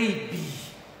maybe.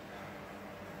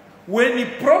 When He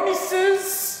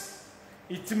promises,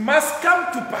 it must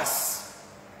come to pass.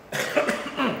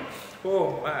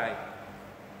 Oh my.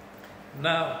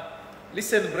 Now,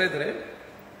 listen, brethren,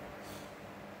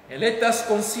 and let us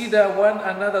consider one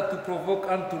another to provoke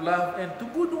unto love and to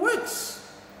good works.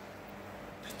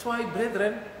 That's why,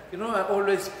 brethren, I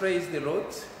always praise the Lord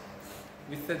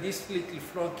with this little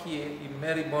flock here in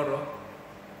Maryborough.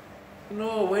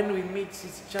 When we meet,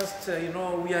 it's just,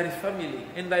 we are a family,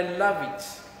 and I love it.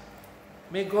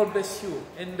 May God bless you.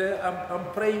 And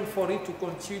I'm praying for it to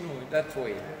continue that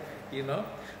way,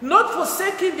 Not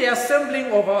forsaking the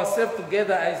assembling of ourselves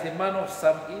together as the manner of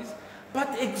some is,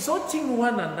 but exhorting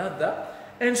one another,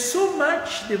 and so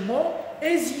much the more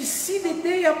as you see the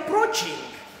day approaching.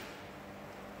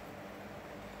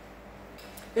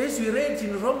 As we read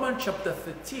in Romans chapter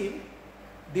 13,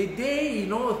 the day,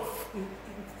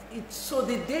 so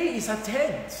the day is at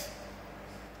hand.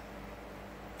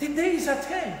 The day is at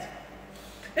hand.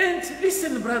 And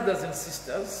listen, brothers and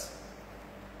sisters,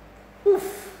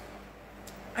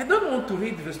 I don't want to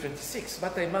read verse 26,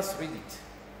 but I must read it.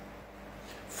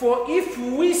 For if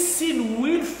we sin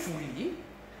willfully,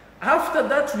 after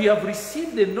that we have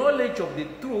received the knowledge of the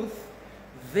truth,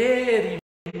 there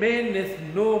remaineth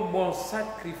no more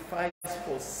sacrifice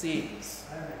for sins.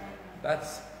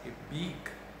 That's a big,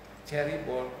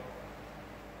 terrible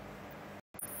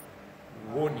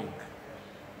warning.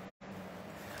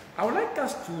 I would like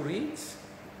us to read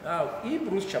now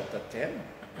Hebrews chapter 10.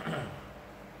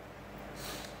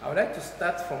 I would like to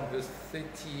start from verse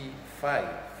 35.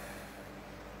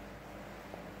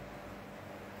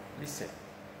 Listen.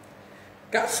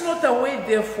 Cast not away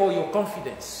therefore your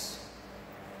confidence,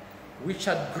 which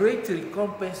had great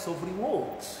recompense of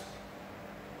rewards.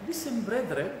 Listen,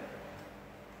 brethren,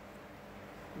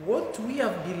 what we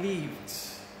have believed,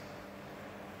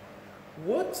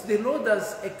 what the Lord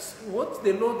has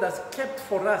kept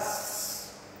for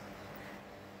us,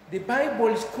 the Bible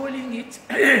is calling it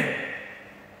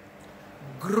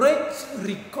great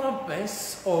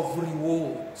recompense of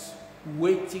rewards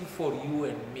waiting for you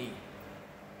and me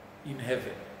in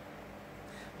heaven.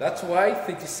 That's why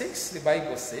 36, the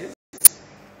Bible says,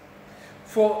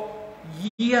 for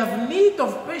ye have need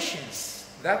of patience,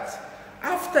 that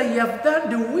after ye have done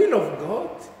the will of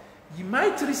God, ye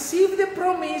might receive the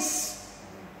promise.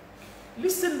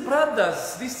 Listen,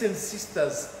 brothers, listen,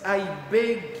 sisters, I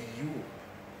beg you.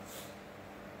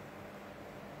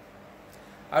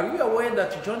 Are you aware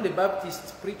that John the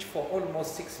Baptist preached for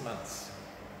almost 6 months?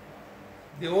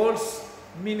 The whole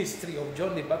ministry of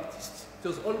John the Baptist, it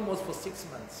was almost for 6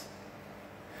 months.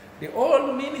 The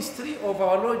whole ministry of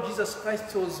our Lord Jesus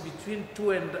Christ was between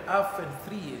 2.5 and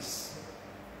 3 years.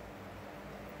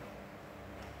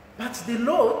 But the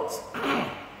Lord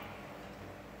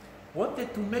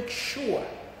wanted to make sure,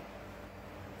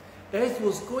 as he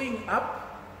was going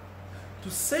up,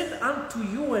 to send unto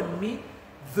you and me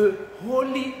the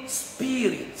Holy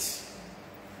Spirit.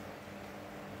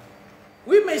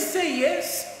 We may say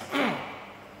yes,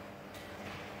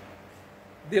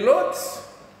 the Lord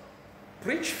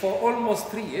preached for almost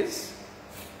 3 years,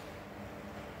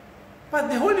 but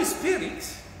the Holy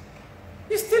Spirit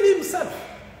is still himself.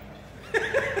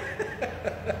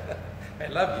 I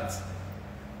love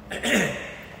it.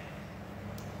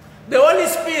 The Holy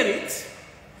Spirit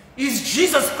is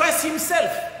Jesus Christ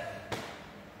himself.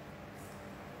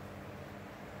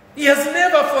 He has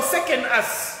never forsaken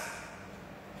us.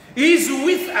 He is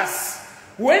with us.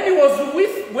 When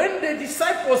the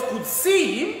disciples could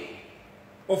see him,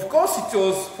 of course it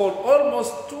was for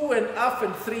almost 2.5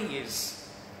 and 3 years.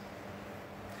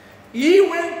 He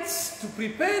went to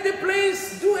prepare the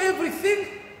place, do everything.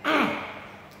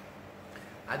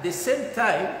 At the same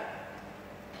time,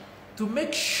 to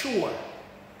make sure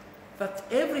that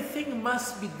everything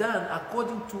must be done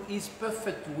according to his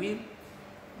perfect will,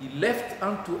 he left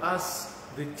unto us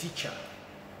the teacher,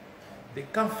 the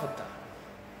comforter.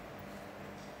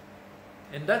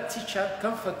 And that teacher,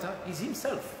 comforter, is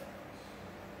himself.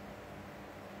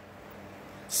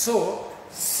 So,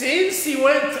 since he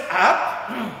went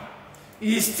up,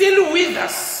 he is still with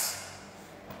us.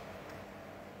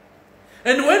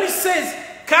 And when he says,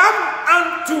 come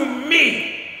unto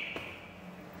me,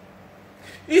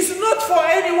 it's not for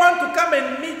anyone to come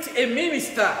and meet a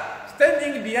minister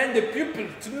standing behind the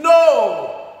pulpit.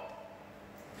 No.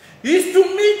 It's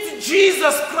to meet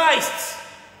Jesus Christ.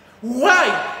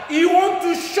 Why? He wants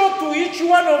to show to each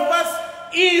one of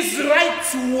us his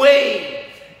right way.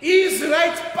 His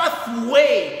right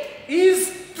pathway,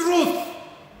 His truth.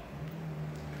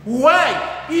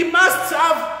 Why? He must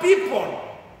have people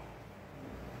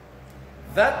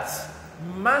that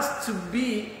must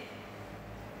be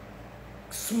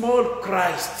small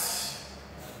Christs.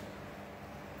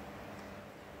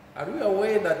 Are you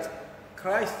aware that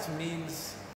Christ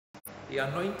means the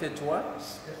anointed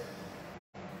ones?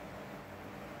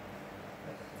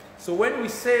 So when we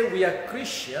say we are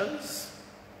Christians,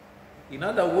 in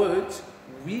other words,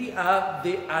 we are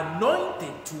the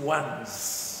anointed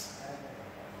ones.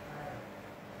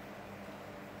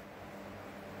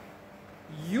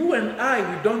 You and I,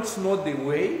 we don't know the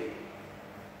way.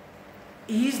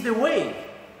 He is the way.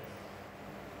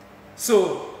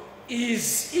 So, He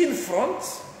is in front,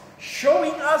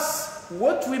 showing us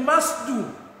what we must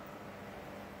do.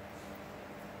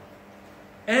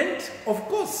 And, of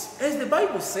course, as the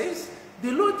Bible says,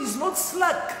 the Lord is not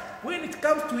slack when it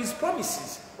comes to His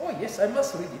promises. Oh, yes, I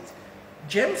must read it.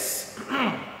 James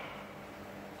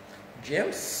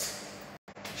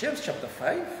chapter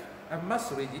 5, I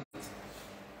must read it.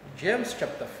 James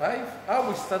chapter 5, I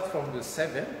will start from verse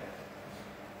 7.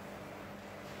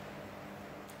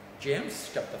 James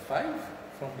chapter 5,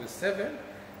 from verse 7.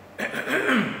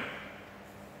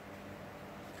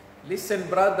 Listen,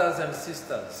 brothers and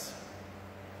sisters.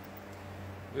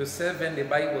 Verse 7, the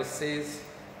Bible says,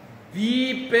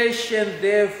 "Be patient,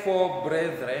 therefore,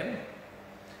 brethren,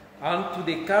 unto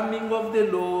the coming of the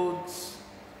Lord."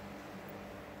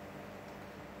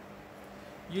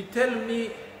 You tell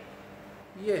me,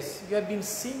 yes, you have been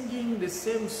singing the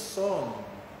same song.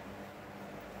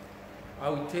 I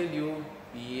will tell you,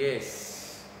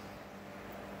 yes.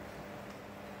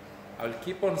 I will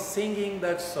keep on singing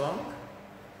that song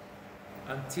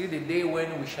until the day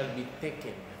when we shall be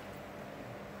taken.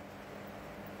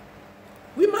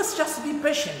 We must just be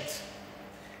patient.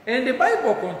 And the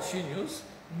Bible continues,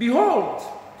 "Behold,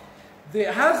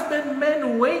 the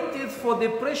husbandman waited for the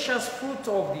precious fruit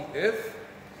of the earth,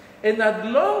 and had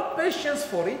long patience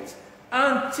for it,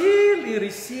 until he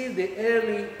received the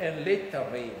early and later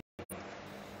rain."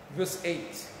 Verse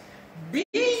 8, "Be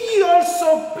ye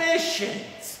also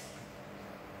patient.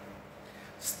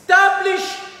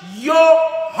 Establish your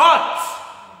heart,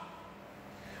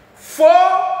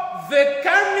 for the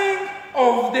coming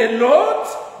of the Lord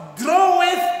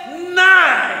draweth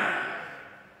nigh."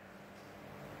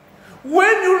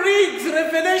 When you read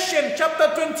Revelation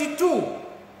chapter 22,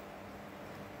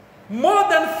 more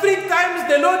than 3 times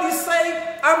the Lord is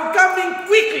saying, "I'm coming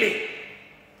quickly."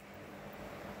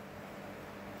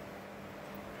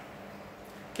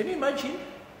 Can you imagine?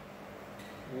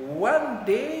 One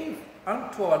day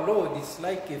unto our Lord is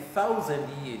like 1,000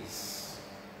 years.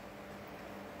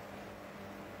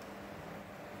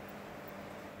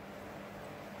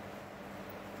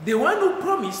 The one who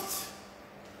promised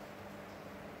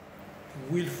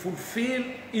will fulfill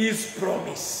His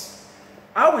promise.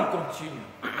 I will continue.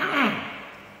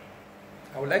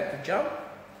 I would like to jump.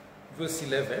 Verse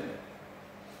 11.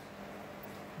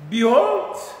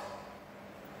 "Behold,"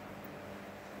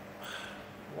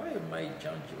 why am I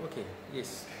jumping? Okay,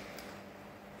 yes.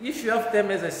 If you have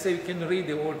time, as I say, you can read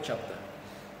the whole chapter.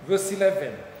 Verse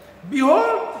 11.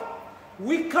 "Behold,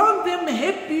 we count them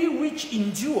happy which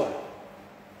endure.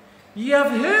 Ye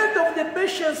have heard of the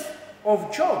patience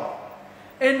of Job,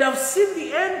 and have seen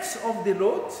the ends of the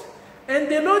Lord. And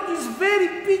the Lord is very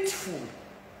pitiful,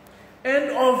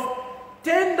 and of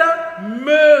tender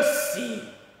mercy."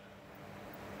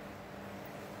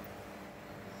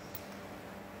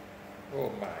 Oh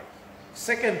my.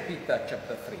 2 Peter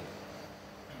chapter 3.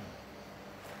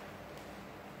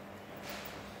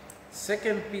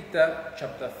 2 Peter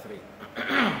chapter 3.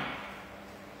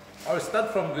 I'll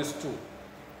start from verse 2.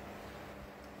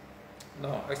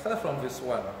 No, I start from verse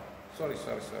 1. Sorry.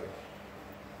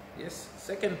 Yes,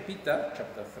 2 Peter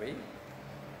chapter 3,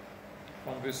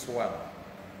 from verse 1.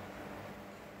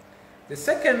 "The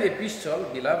second epistle,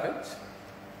 beloved,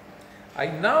 I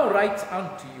now write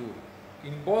unto you,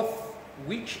 in both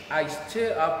which I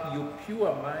stir up your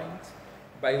pure mind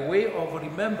by way of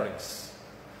remembrance."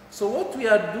 So what we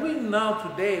are doing now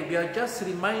today, we are just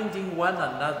reminding one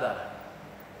another.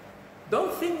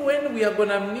 Don't think when we are going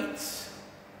to meet,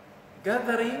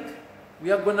 gathering,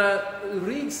 we are going to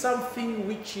read something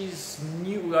which is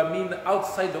new,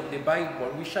 outside of the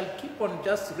Bible. We shall keep on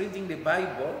just reading the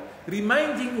Bible,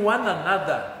 reminding one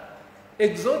another,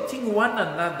 exhorting one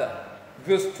another.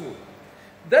 Verse 2.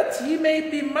 "That ye may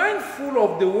be mindful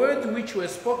of the words which were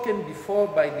spoken before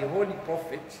by the holy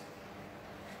prophet,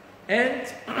 and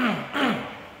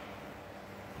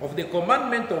of the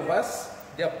commandment of us,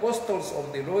 the apostles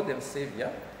of the Lord and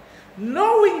Savior,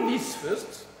 knowing this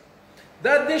first,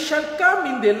 that there shall come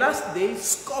in the last days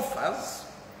scoffers,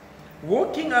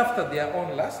 walking after their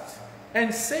own lusts,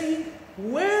 and saying,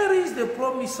 where is the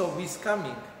promise of his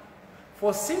coming?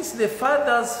 For since the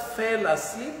fathers fell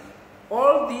asleep,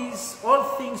 all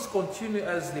things continue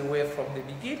as they were from the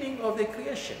beginning of the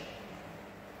creation.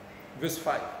 Verse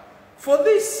 5. For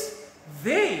this,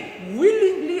 they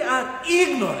willingly are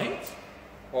ignorant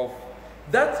of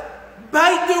that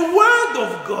by the word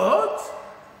of God,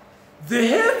 the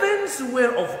heavens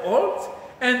were of old,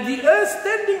 and the earth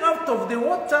standing out of the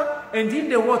water and in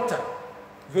the water.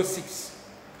 Verse 6.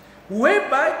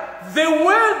 Whereby the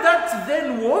world that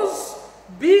then was,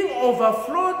 being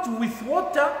overflowed with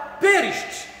water,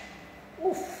 perished.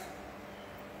 Oof.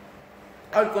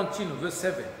 I'll continue. Verse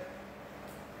 7.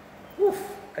 Oof.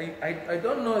 I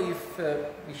don't know if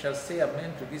we shall say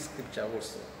amen to this scripture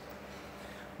also.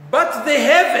 But the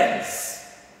heavens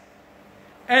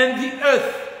and the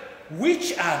earth,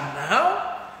 which are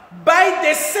now, by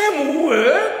the same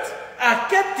word, are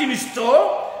kept in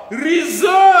store,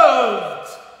 reserved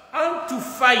unto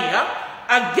fire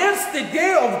against the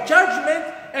day of judgment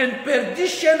and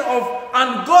perdition of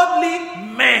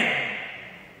ungodly men.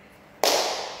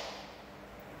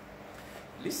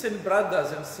 Listen,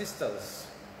 brothers and sisters,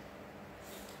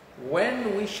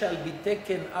 when we shall be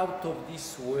taken out of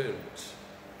this world,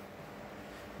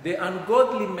 the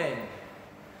ungodly men,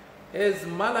 as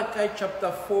Malachi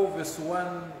chapter 4 verse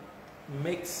 1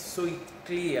 makes so it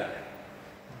clear,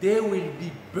 they will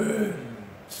be burned.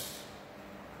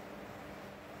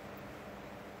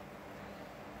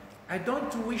 I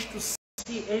don't wish to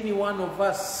see any one of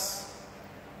us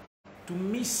to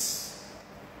miss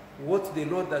what the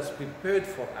Lord has prepared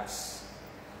for us.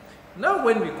 Now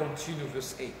when we continue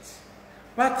verse 8,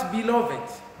 but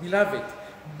beloved,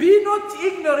 be not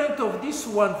ignorant of this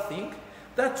one thing,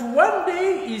 that one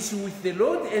day is with the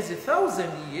Lord as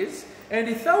 1,000 years, and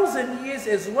 1,000 years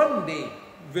as one day.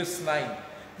 Verse 9.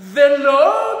 The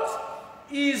Lord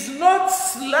is not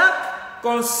slack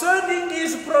concerning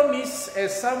his promise,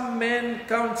 as some men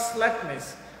count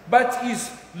slackness, but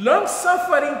is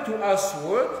long-suffering to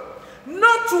usward,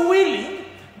 not willing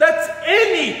that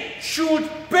any should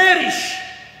perish,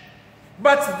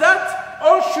 but that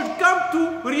all should come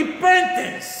to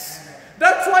repentance.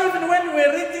 That's why even when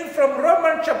we're reading from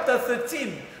Romans chapter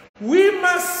 13, we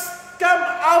must come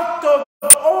out of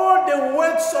all the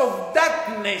works of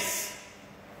darkness.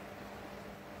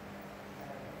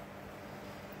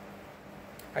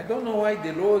 I don't know why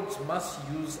the Lord must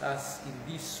use us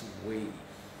in this way.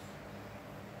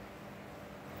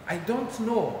 I don't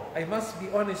know. I must be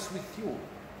honest with you.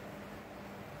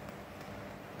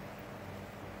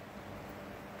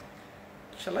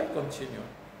 Shall I continue?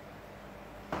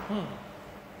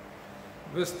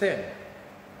 Verse 10.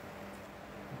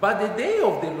 But the day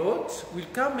of the Lord will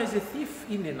come as a thief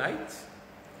in the night,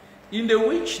 in the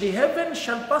which the heavens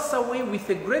shall pass away with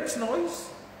a great noise,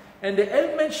 and the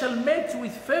elements shall melt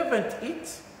with fervent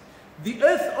heat, the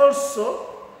earth also,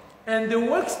 and the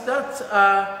works that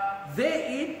are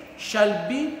therein shall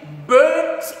be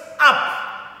burnt up.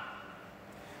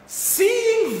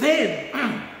 Seeing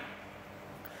then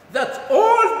that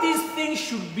all these things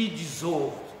should be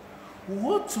dissolved,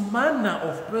 what manner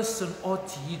of person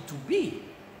ought ye to be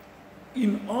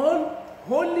in all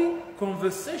holy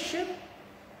conversation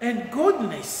and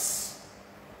godliness?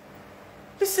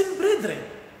 Listen, brethren,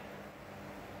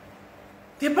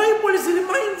 the Bible is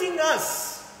reminding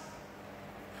us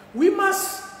we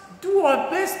must do our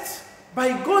best by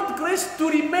God's grace to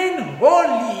remain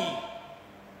holy.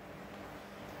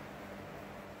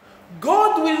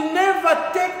 God will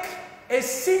never take a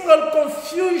single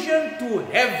confusion to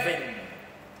heaven.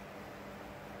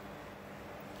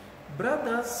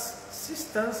 Brothers,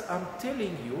 sisters, I'm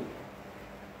telling you,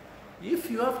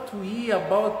 if you have to hear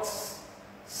about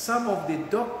some of the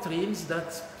doctrines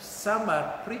that some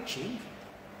are preaching,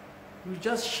 you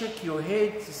just shake your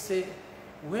head to say,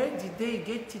 where did they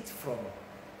get it from?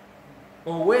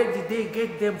 Or where did they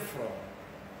get them from?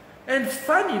 And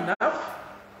funny enough,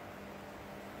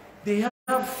 they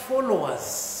have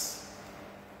followers.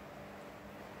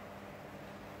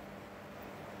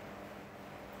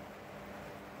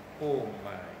 Oh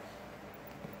my.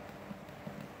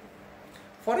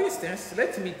 For instance,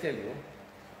 let me tell you,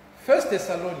 1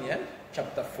 Thessalonians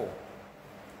chapter 4,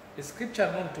 a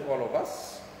scripture known to all of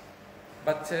us,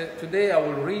 but today I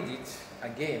will read it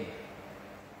again.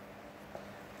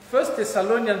 1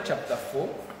 Thessalonians chapter 4,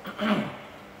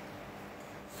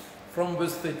 from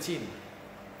verse 13.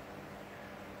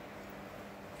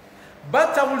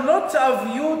 But I will not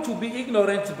have you to be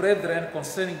ignorant, brethren,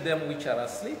 concerning them which are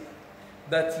asleep,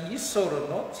 that ye sorrow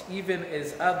not, even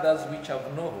as others which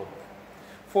have no hope.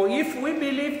 For if we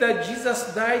believe that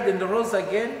Jesus died and rose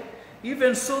again,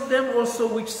 even so them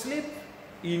also which sleep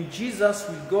in Jesus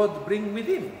will God bring with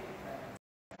him.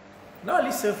 Now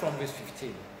listen from verse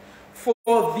 15.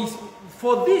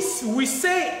 For this we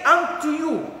say unto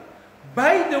you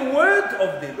by the word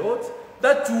of the Lord,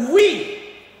 that we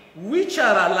which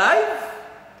are alive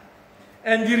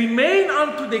and remain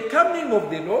unto the coming of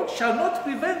the Lord shall not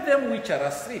prevent them which are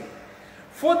asleep.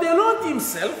 For the Lord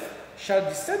himself shall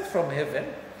descend from heaven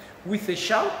with a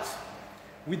shout,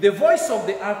 with the voice of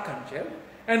the archangel,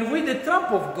 and with the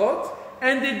trump of God,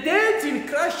 and the dead in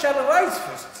Christ shall rise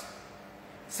first.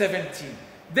 17.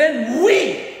 Then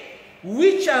we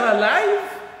which are alive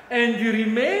and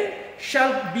remain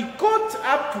shall be caught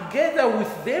up together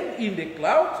with them in the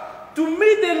clouds to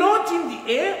meet the Lord in the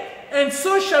air, and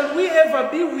so shall we ever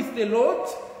be with the Lord.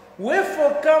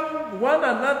 Wherefore come one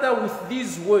another with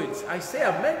these words. I say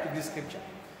amen to this scripture.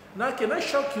 Now can I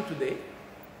shock you today?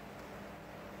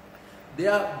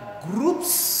 There are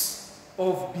groups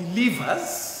of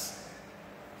believers,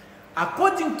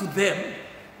 according to them,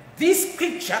 this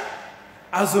scripture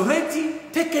has already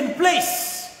taken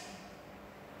place.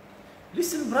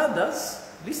 Listen, brothers,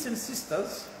 listen,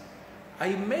 sisters,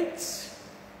 I met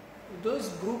those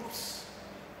groups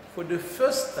for the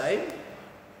first time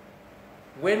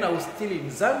when I was still in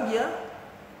Zambia.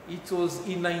 It was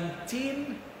in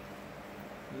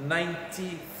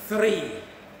 1993.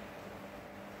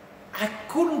 I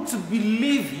couldn't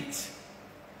believe it.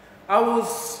 I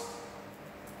was,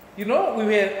 we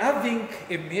were having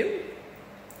a meal,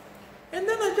 and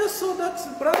then I just saw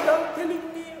that brother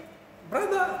telling me,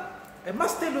 brother, I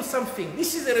must tell you something.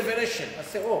 This is a revelation. I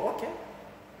said, oh, okay.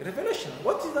 Revelation.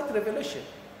 What is that revelation?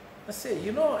 I say,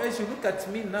 as you look at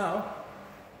me now,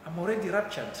 I'm already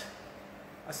raptured.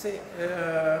 I say,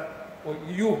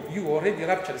 you already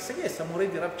raptured? I say, yes, I'm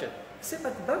already raptured. I say,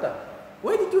 but brother,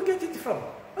 where did you get it from?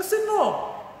 I said,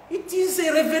 no, it is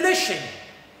a revelation.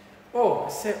 Oh, I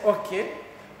said, okay,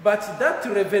 but that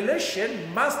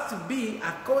revelation must be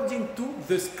according to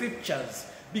the scriptures.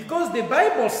 Because the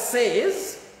Bible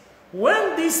says,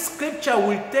 when this scripture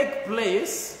will take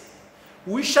place,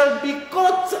 we shall be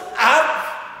caught up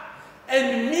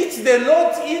and meet the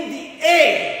Lord in the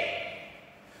air.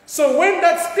 So when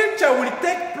that scripture will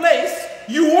take place,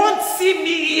 you won't see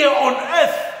me here on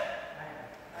earth.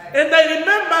 And I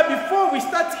remember before we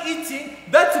start eating,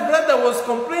 that brother was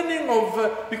complaining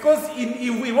of, because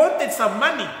he wanted some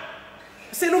money.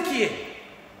 I said, look here,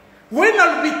 when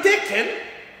I'll be taken,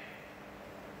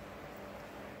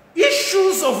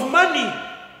 issues of money,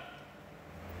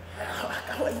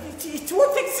 it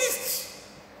won't exist.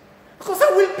 Because I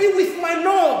will be with my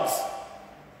Lord.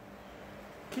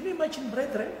 Can you imagine,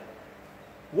 brethren?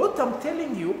 What I'm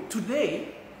telling you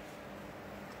today,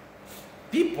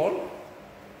 people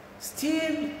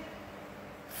still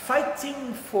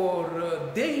fighting for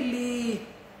daily,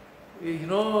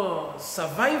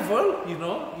 survival,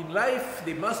 in life.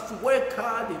 They must work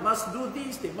hard, they must do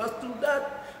this, they must do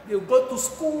that. They go to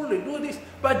school, they do this.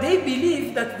 But they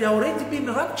believe that they already been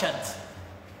raptured.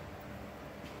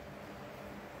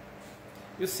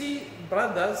 You see,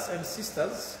 brothers and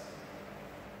sisters,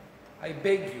 I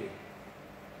beg you,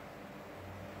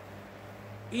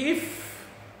 if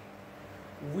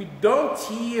we don't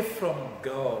hear from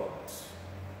God,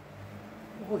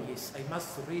 oh yes, I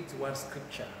must read one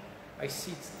scripture. I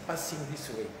see it passing this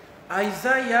way.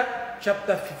 Isaiah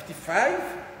chapter 55,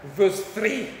 verse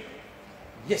 3.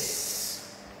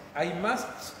 Yes, I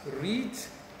must read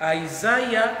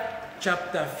Isaiah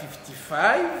chapter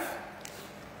 55.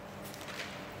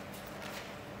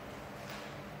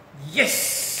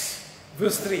 Yes,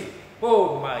 verse 3.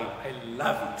 Oh my, I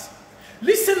love it.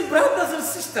 Listen, brothers and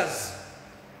sisters,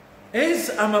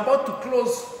 as I'm about to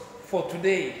close for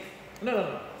today.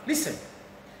 No. Listen.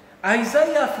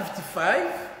 Isaiah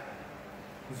 55,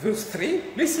 verse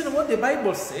 3. Listen what the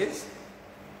Bible says.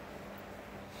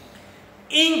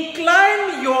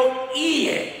 Incline your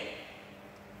ear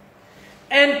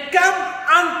and come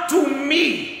unto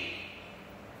me.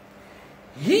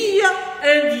 Hear,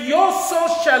 and your soul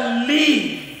shall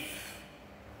live.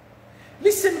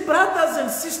 Listen, brothers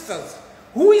and sisters,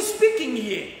 who is speaking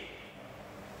here?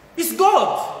 It's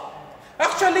God.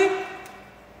 Actually,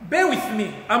 bear with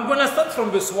me. I'm going to start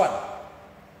from verse 1.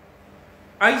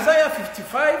 Isaiah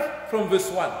 55 from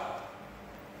verse 1.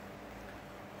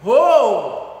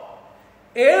 Oh,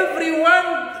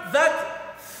 everyone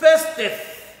that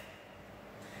thirsteth,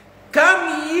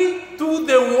 come ye to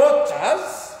the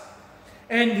waters,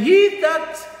 and he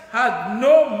that had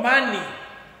no money,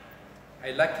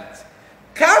 I like it,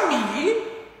 come ye,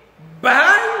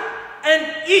 buy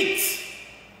and eat.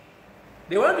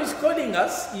 The one who is calling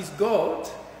us is God.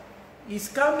 He's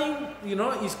coming,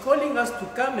 he's calling us to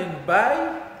come and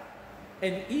buy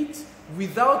and eat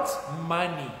without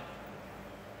money.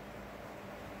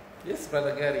 Yes,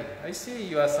 Brother Gary, I see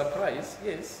you are surprised.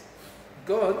 Yes,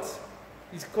 God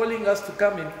is calling us to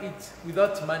come and eat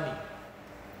without money.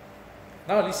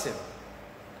 Now listen.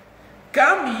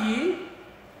 Come ye,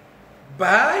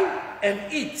 buy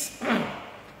and eat.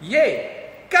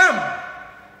 Yea, come,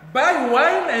 buy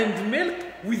wine and milk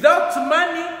without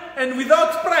money and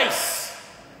without price.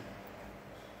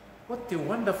 What a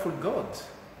wonderful God.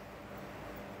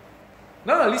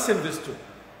 Now listen verse 2.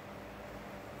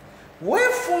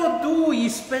 Wherefore do ye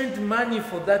spend money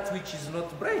for that which is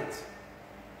not bread?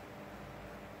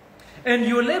 And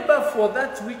you labor for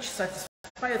that which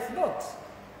satisfieth not.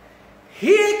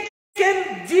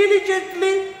 Hearken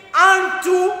diligently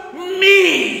unto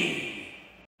me.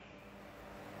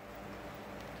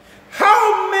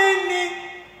 How many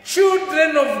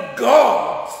children of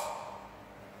God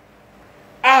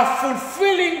are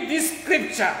fulfilling this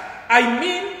scripture? I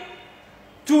mean,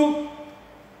 to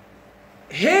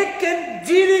hearken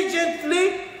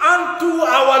diligently unto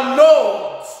our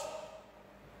Lord.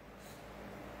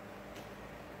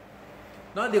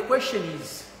 Now the question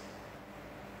is,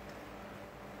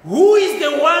 who is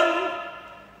the one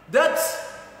that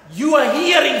you are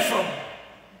hearing from?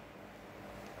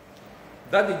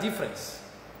 That's the difference.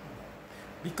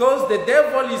 Because the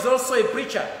devil is also a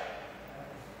preacher.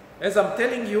 As I'm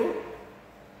telling you,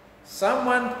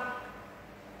 someone,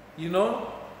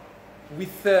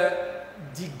 with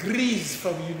degrees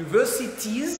from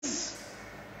universities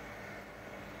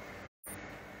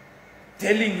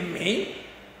telling me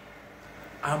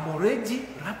I'm already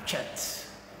raptured.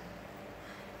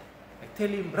 I tell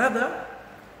him, brother,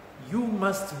 you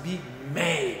must be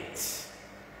mad.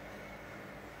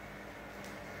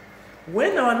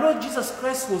 When our Lord Jesus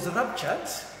Christ was raptured,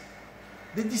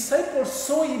 the disciples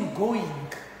saw him going.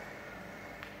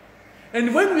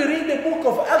 And when we read the book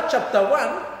of Acts chapter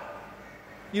 1,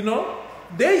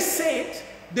 they said,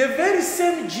 the very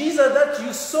same Jesus that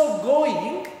you saw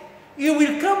going, he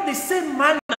will come the same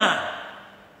manner.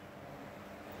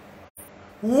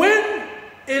 When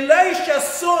Elisha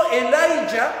saw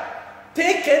Elijah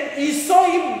taken, he saw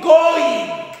him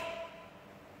going.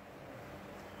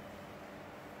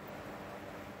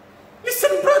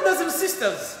 Listen, brothers and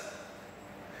sisters.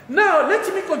 Now,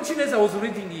 let me continue as I was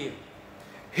reading here.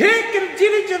 Hearken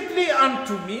diligently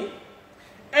unto me,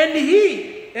 and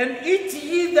eat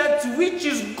ye that which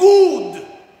is good,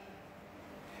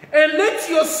 and let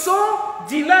your soul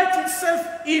delight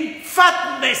itself in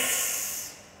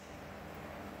fatness.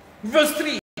 Verse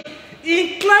 3.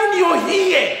 Incline your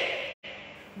ear.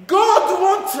 God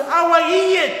wants our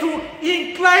ear to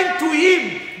incline to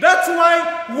Him. That's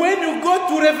why when you go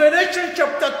to Revelation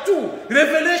chapter 2,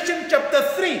 Revelation chapter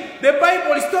 3, the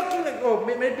Bible is talking,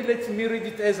 maybe let me read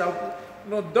it as I,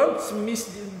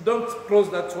 don't close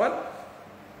that one.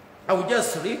 I will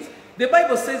just read. The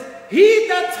Bible says, he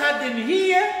that had an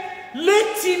ear,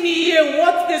 let him hear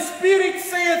what the Spirit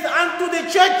saith unto the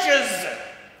churches.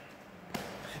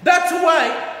 That's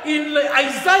why in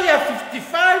Isaiah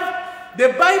 55, the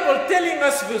Bible telling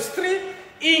us, verse 3,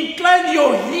 incline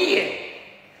your ear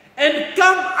and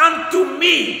come unto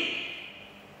me.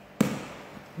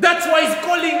 That's why he's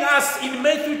calling us in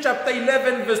Matthew chapter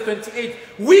 11, verse 28.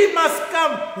 We must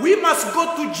come, we must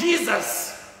go to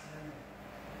Jesus.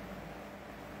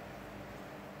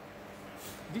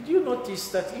 Did you notice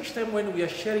that each time when we are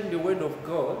sharing the word of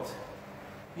God,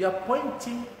 we are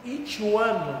pointing each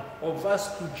one of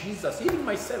us to Jesus, even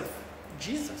myself.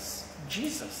 Jesus,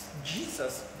 Jesus,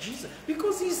 Jesus, Jesus.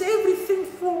 Because He's everything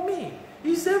for me.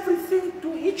 He's everything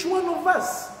to each one of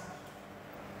us.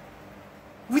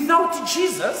 Without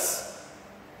Jesus,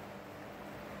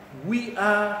 we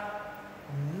are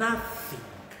nothing.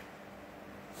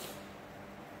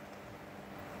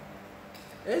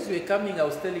 As we were coming, I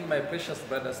was telling my precious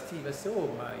brother Steve, I said, oh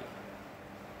my.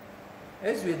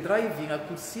 As we were driving, I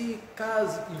could see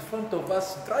cars in front of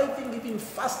us driving even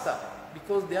faster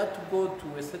because they had to go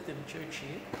to a certain church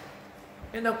here.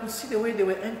 And I could see the way they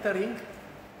were entering.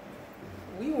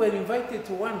 We were invited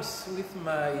once with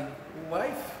my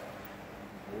wife,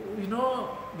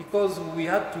 because we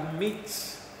had to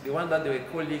meet the one that they were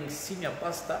calling senior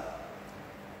pastor.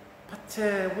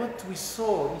 But what we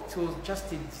saw, it was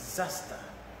just a disaster.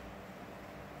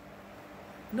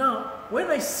 Now, when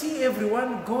I see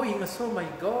everyone going, I say, oh my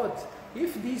God,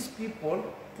 if these people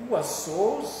who are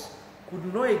souls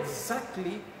could know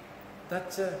exactly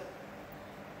that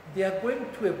they are going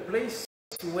to a place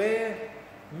where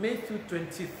Matthew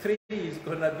 23 is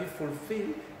going to be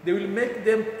fulfilled, they will make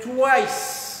them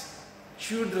twice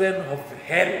children of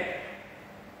hell.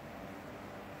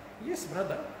 Yes,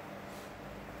 brother.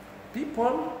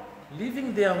 People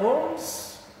leaving their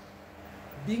homes,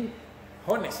 being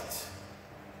honest,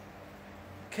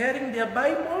 carrying their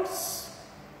Bibles.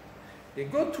 They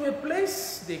go to a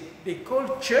place they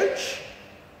call church,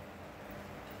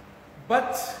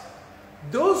 but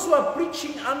those who are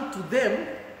preaching unto them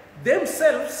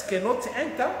themselves cannot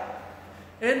enter,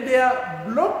 and they are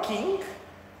blocking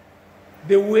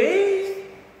the way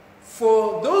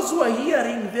for those who are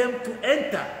hearing them to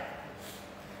enter.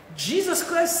 Jesus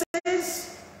Christ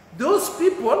says those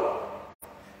people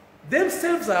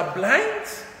themselves are blind,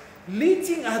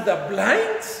 leading other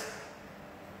blind.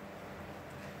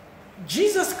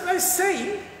 Jesus Christ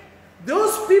saying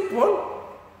those people,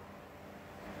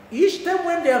 each time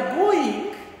when they are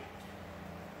going,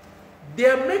 they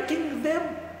are making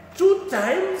them 2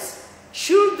 times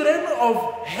children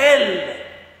of hell.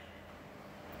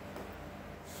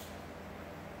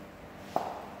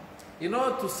 You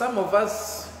know, to some of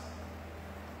us,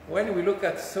 when we look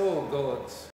at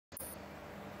God,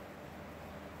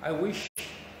 I wish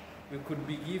we could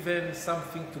be given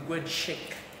something to go and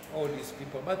shake all these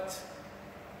people. But,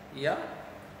 yeah,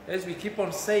 as we keep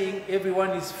on saying,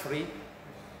 everyone is free.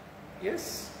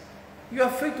 Yes, you are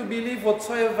free to believe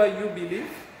whatsoever you believe.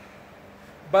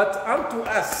 But unto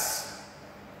us,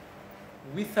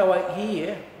 with our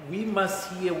ear, we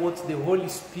must hear what the Holy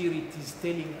Spirit is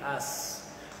telling us.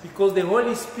 Because the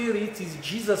Holy Spirit is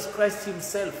Jesus Christ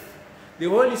himself. The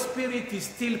Holy Spirit is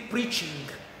still preaching.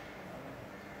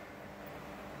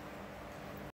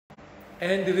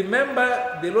 And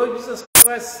remember, the Lord Jesus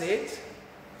Christ said,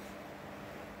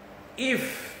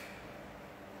 if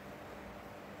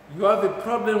you have a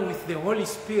problem with the Holy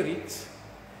Spirit,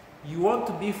 you want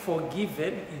to be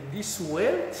forgiven in this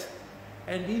world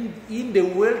and in the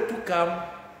world to come.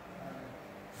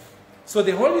 So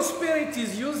the Holy Spirit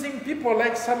is using people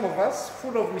like some of us,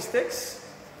 full of mistakes,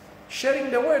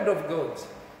 sharing the word of God.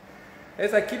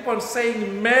 As I keep on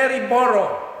saying, Mary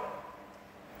borrow.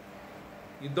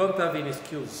 You don't have an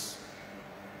excuse.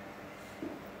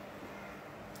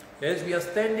 As we are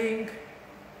standing,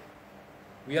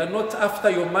 we are not after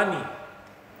your money.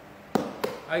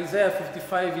 Isaiah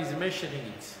 55 is mentioning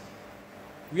it.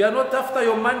 We are not after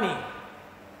your money.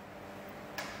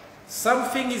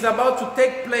 Something is about to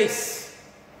take place.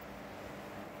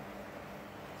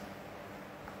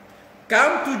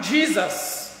 Come to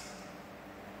Jesus.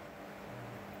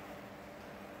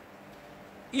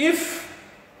 If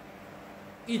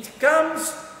it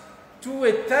comes to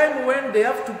a time when they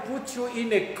have to put you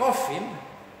in a coffin,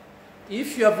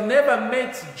 if you have never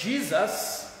met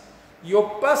Jesus,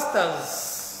 your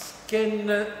pastors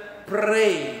can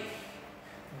pray,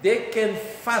 they can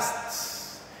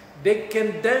fast, they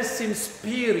can dance in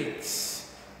spirit,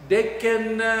 they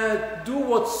can do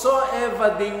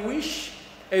whatsoever they wish.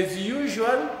 As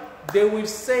usual, they will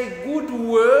say good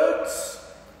words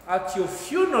at your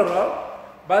funeral,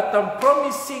 but I'm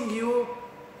promising you,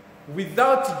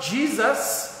 without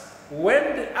Jesus,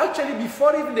 actually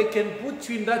before even they can put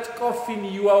you in that coffin,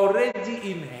 you are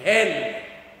already in hell.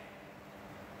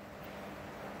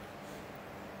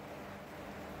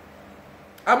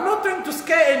 I'm not trying to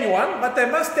scare anyone, but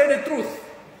I must tell the truth.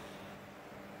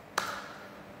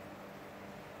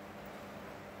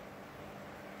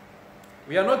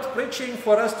 We are not preaching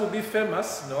for us to be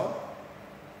famous, no.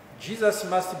 Jesus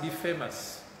must be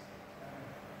famous.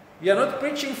 We are not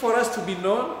preaching for us to be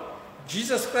known.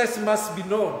 Jesus Christ must be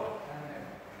known.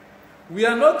 We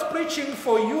are not preaching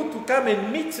for you to come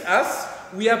and meet us.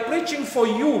 We are preaching for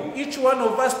you, each one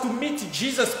of us, to meet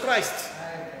Jesus Christ.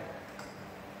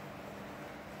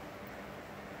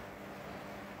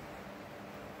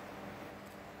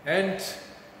 And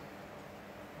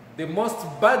the most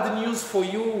bad news for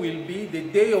you will be the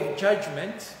day of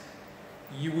judgment.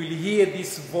 You will hear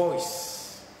this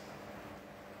voice.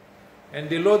 And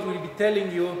the Lord will be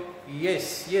telling you,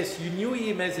 yes, you knew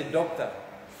him as a doctor,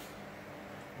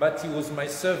 but he was my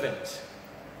servant.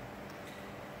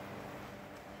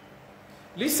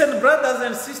 Listen, brothers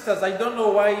and sisters, I don't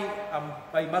know why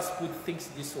I must put things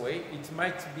this way. It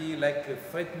might be like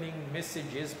threatening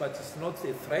messages, but it's not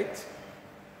a threat.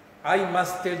 I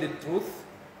must tell the truth,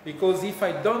 because if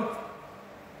I don't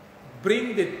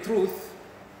bring the truth,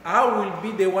 I will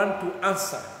be the one to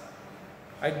answer.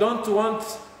 I don't want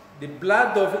the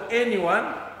blood of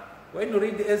anyone. When you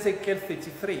read Ezekiel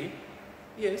 33,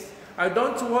 yes, I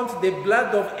don't want the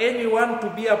blood of anyone to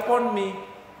be upon me.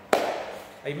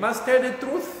 I must tell the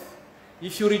truth.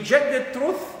 If you reject the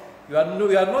truth, You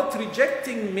are not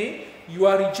rejecting me, you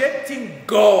are rejecting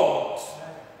God.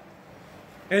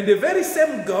 And the very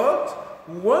same God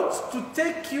wants to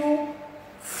take you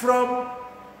from,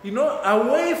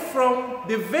 away from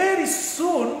the very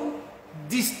soon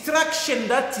distraction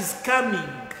that is coming.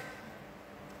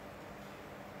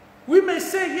 We may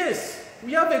say, yes,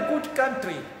 we have a good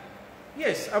country.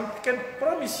 Yes, I can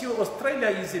promise you Australia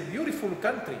is a beautiful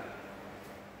country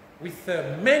with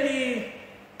many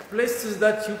places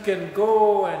that you can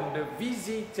go and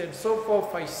visit and so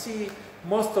forth. I see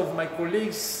most of my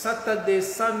colleagues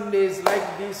Saturdays, Sundays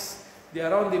like this, they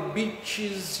are on the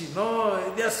beaches,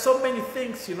 there are so many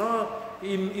things,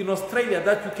 in Australia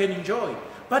that you can enjoy.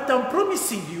 But I'm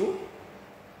promising you,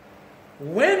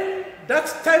 when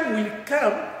that time will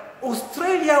come,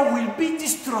 Australia will be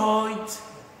destroyed.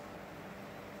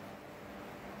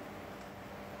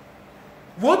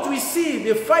 What we see,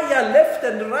 the fire left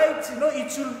and right,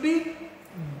 it will be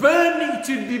burning, it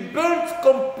will be burnt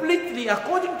completely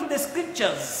according to the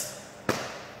scriptures.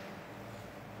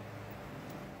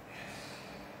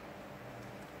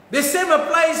 The same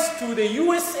applies to the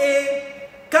USA,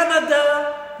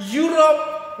 Canada,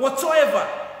 Europe, whatsoever.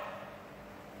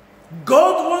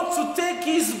 God wants to take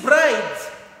his bride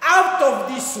out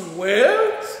of this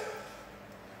world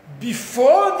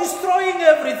before destroying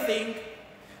everything.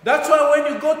 That's why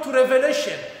when you go to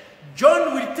Revelation,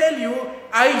 John will tell you,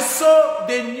 I saw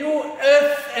the new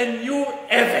earth and new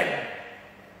heaven.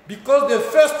 Because the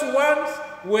first ones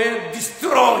were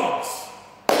destroyed.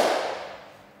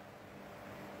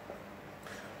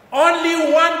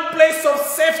 Only one place of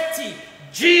safety,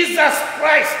 Jesus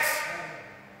Christ.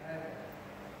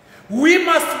 We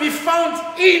must be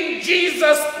found in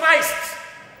Jesus Christ.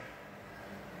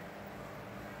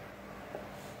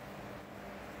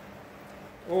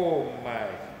 Oh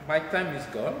my time is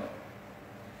gone.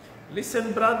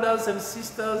 Listen, brothers and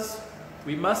sisters,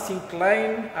 we must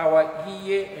incline our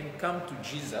ear and come to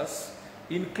Jesus.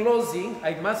 In closing,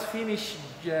 I must finish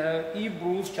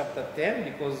Hebrews chapter 10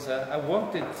 because I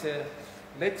wanted,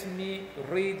 let me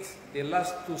read the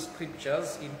last two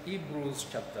scriptures in Hebrews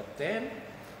chapter 10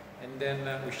 and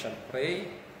then we shall pray.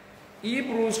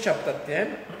 Hebrews chapter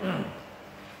 10,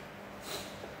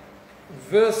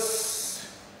 verse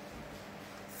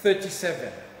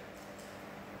 37.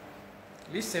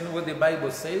 Listen what the Bible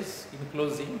says in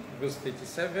closing, verse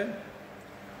 37.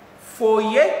 For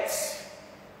yet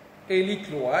a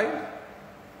little while,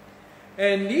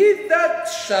 and he that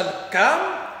shall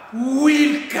come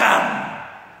will come,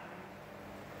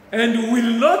 and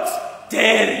will not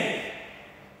tarry.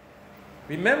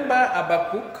 Remember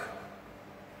Habakkuk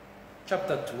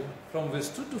chapter 2, from verse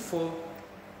 2 to 4.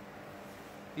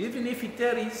 Even if it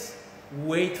tarries,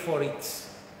 wait for it.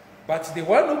 But the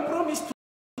one who promised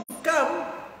to come,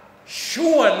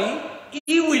 surely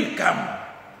he will come.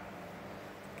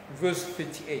 Verse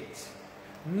 38.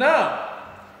 Now,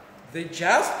 the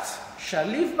just shall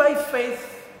live by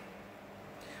faith.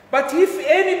 But if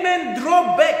any man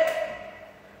draw back,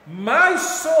 my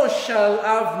soul shall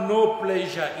have no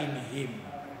pleasure in him.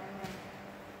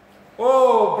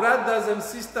 Oh, brothers and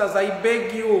sisters, I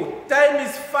beg you, time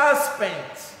is fast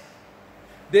spent.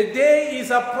 The day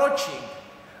is approaching.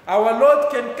 Our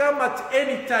Lord can come at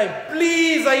any time.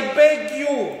 Please, I beg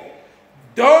you,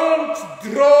 don't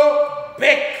draw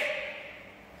back.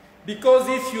 Because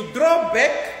if you draw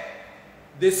back,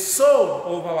 the soul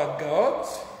of our God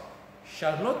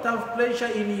shall not have pleasure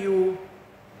in you.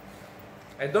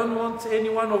 I don't want any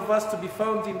one of us to be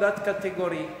found in that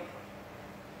category.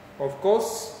 Of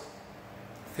course,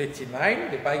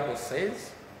 39, the Bible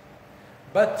says,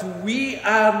 but we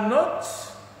are not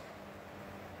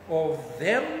of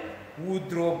them who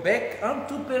draw back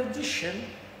unto perdition,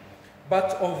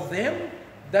 but of them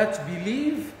that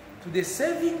believe to the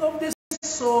saving of the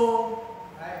soul.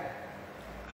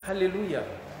 Hallelujah.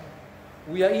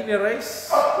 We are in a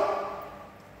race.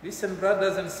 Listen,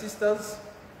 brothers and sisters,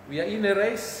 we are in a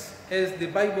race, as the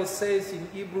Bible says in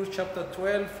Hebrews chapter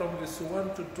 12, from verse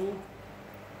 1 to 2.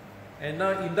 And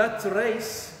now in that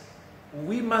race,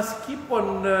 we must keep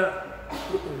on,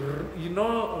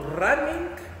 running,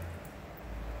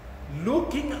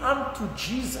 looking unto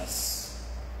Jesus,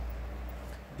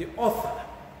 the author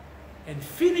and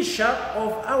finisher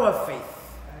of our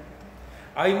faith.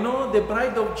 I know the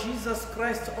bride of Jesus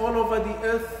Christ all over the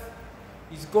earth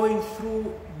is going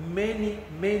through many,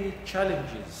 many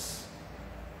challenges.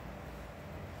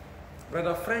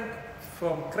 Brother Frank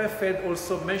from Krefeld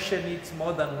also mentioned it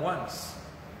more than once.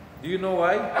 Do you know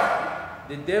why?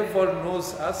 The devil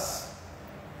knows us.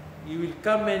 He will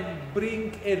come and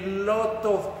bring a lot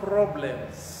of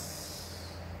problems.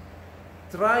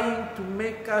 trying to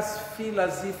make us feel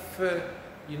as if,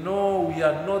 we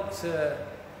are not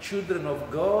children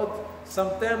of God.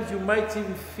 Sometimes you might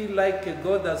even feel like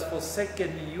God has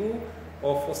forsaken you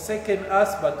or forsaken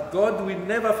us, but God will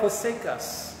never forsake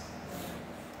us.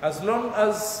 As long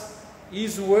as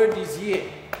His word is here,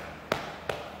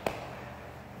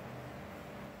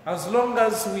 as long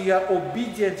as we are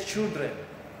obedient children,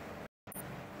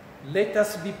 let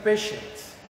us be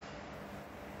patient.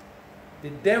 The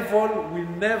devil will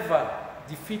never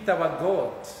defeat our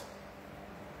God.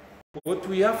 What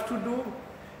we have to do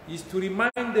is to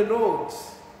remind the Lord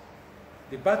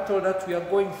the battle that we are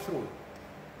going through.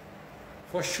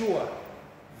 For sure,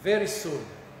 very soon,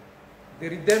 the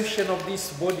redemption of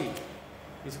this body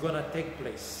is going to take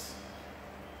place.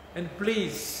 And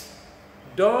please,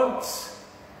 don't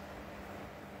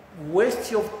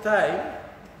waste your time.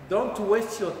 Don't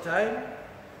waste your time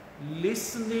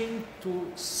listening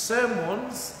to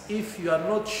sermons if you are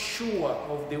not sure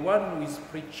of the one who is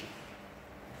preaching.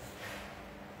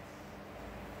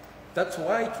 That's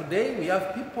why today we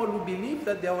have people who believe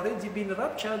that they have already been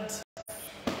raptured.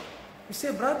 You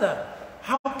say, brother,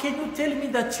 how can you tell me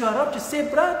that you are raptured? Say,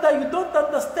 brother, you don't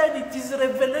understand. It is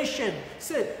revelation.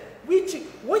 Say, which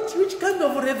kind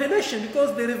of revelation?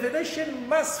 Because the revelation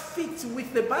must fit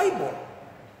with the Bible.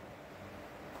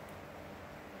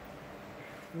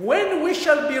 When we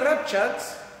shall be raptured,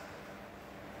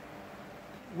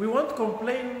 we won't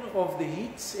complain of the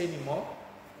heat anymore.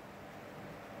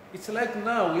 It's like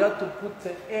now we have to put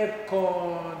the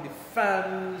aircon, the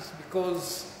fans,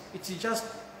 because it's just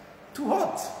too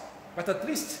hot.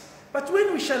 But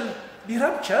when we shall be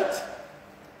raptured,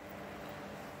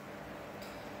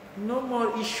 no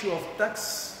more issue of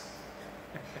tax,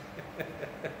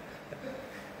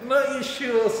 no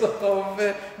issues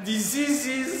of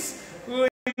diseases.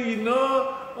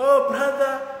 Oh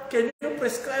brother, can you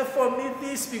prescribe for me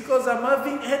this because I'm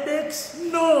having headaches?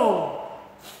 No.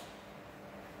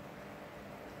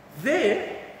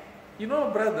 There,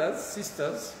 brothers,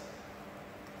 sisters,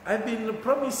 I've been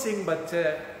promising, but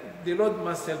the Lord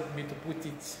must help me to put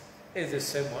it as a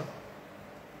sermon,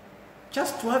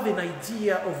 just to have an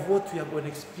idea of what we are going to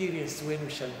experience when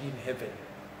we shall be in heaven.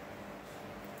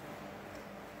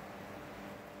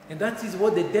 And that is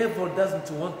what the devil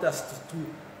doesn't want us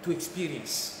to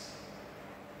experience.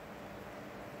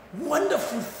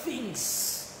 Wonderful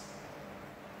things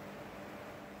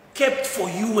kept for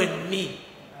you and me.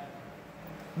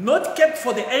 Not kept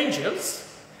for the angels,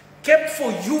 kept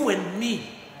for you and me.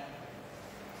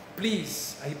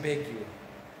 Please, I beg you,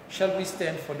 shall we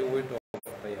stand for the word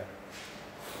of prayer?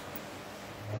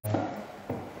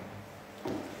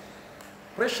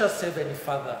 Precious Heavenly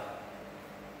Father,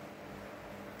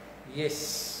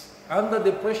 yes, under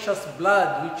the precious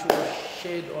blood which was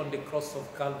shed on the cross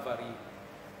of Calvary,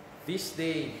 this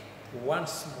day,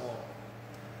 once more,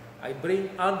 I bring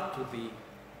unto thee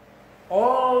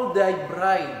all thy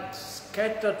bride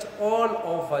scattered all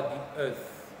over the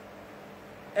earth.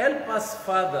 Help us,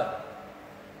 Father,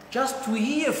 just to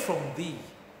hear from thee,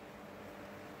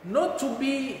 not to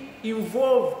be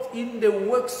involved in the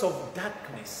works of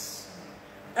darkness.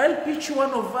 Help each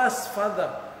one of us,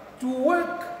 Father, to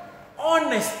work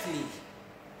honestly,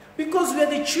 because we are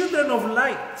the children of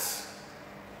light.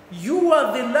 You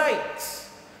are the light.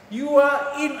 You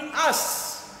are in us.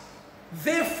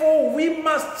 Therefore, we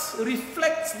must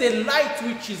reflect the light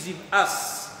which is in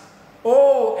us.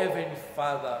 Oh, Heavenly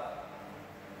Father,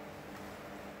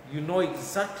 you know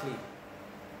exactly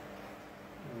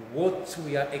what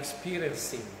we are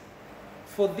experiencing.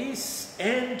 For this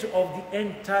end of the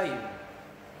end time,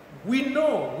 we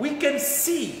know, we can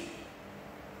see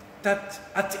that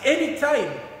at any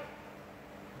time,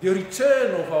 the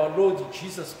return of our Lord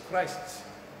Jesus Christ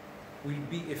will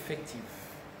be effective.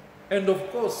 And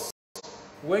of course,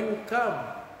 when you come,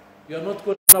 you are not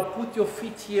going to put your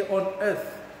feet here on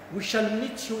earth. We shall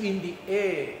meet you in the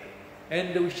air,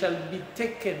 and we shall be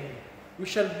taken. We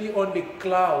shall be on the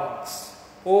clouds.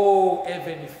 Oh,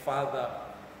 Heavenly Father,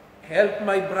 help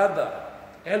my brother,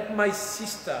 help my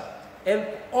sister, help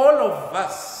all of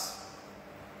us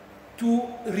to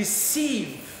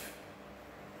receive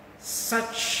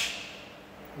such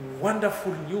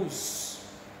wonderful news.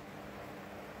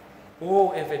 Oh,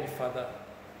 Heavenly Father,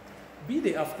 be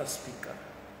the after speaker.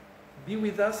 Be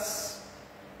with us.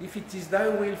 If it is thy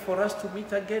will for us to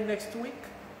meet again next week,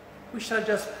 we shall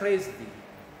just praise thee.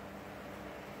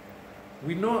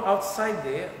 We know outside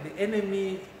there, the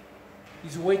enemy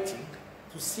is waiting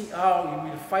to see how he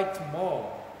will fight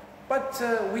more. But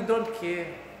we don't care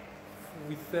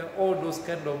with all those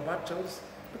kind of battles,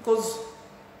 because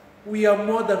we are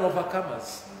more than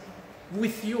overcomers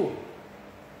with you.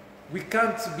 We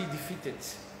can't be defeated.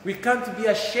 We can't be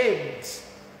ashamed.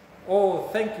 Oh,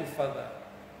 thank you, Father.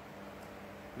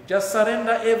 We just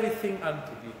surrender everything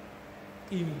unto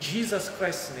thee. In Jesus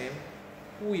Christ's name,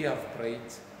 we have prayed.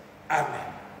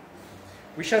 Amen.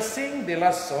 We shall sing the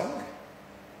last song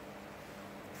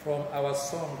from our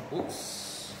song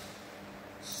books.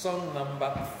 Song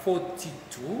number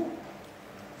 42.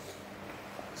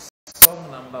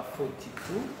 Song number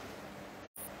 42.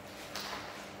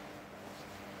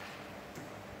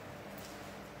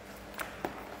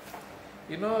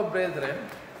 You know, brethren,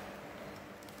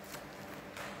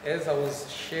 as I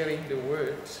was sharing the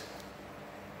word,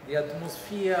 the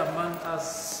atmosphere among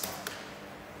us,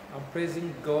 I'm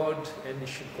praising God, and it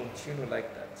should continue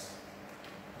like that.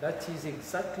 That is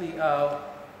exactly how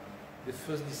the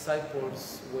first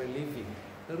disciples were living.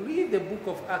 Read the book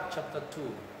of Acts chapter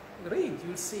 2. Read,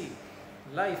 you'll see.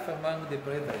 Life among the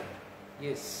brethren.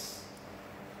 Yes.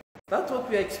 That's what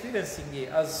we are experiencing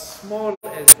here, as small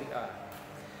as we are.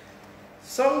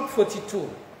 Psalm 42,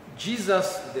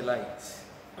 Jesus the light.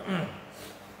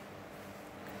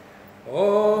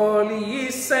 All ye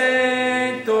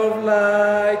saints of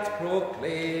light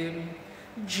proclaim,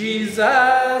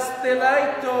 Jesus the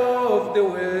light of the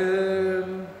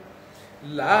world.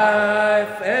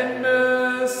 Life and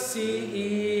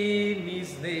mercy in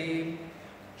his name,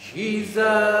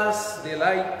 Jesus the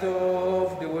light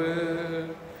of the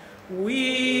world.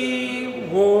 We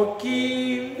walk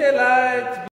in the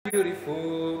light,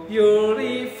 beautiful,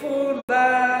 beautiful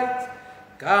light.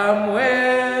 Come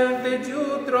when the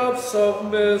dewdrops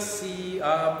of mercy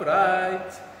are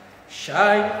bright.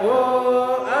 Shine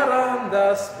all around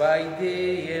us by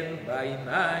day and by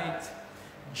night.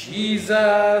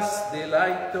 Jesus, the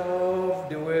light of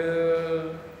the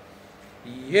world.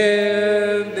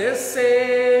 Yeah, the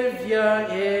Savior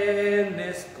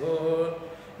is God.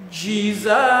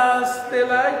 Jesus, the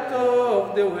light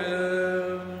of the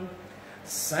world.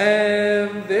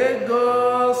 Send the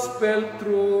gospel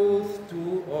truth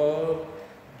to all.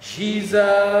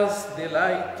 Jesus, the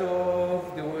light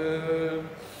of the world.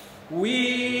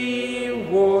 We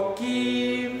walk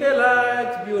in the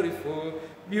light, beautiful,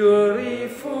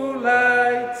 beautiful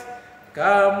light.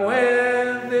 Come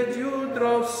when the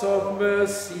dewdrops of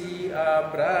mercy are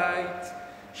bright.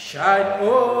 Shine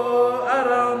all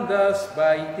around us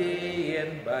by day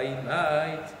and by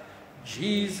night.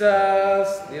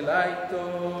 Jesus, the light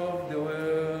of the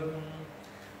world.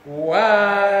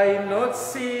 Why not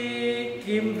seek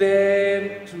him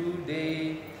then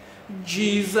today?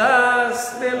 Jesus,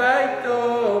 the light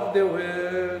of the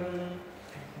world.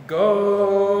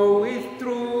 Go with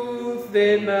truth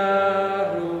the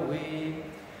narrow way.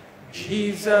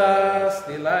 Jesus,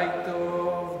 the light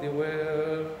of the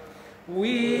world.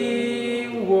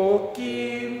 We walk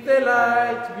in the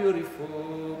light,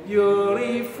 beautiful,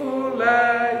 beautiful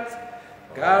light.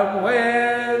 Come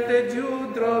when the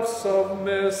dewdrops of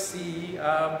mercy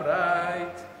are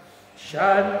bright.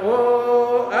 Shine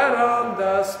all around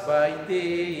us by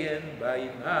day and by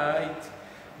night.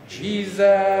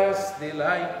 Jesus, the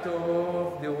light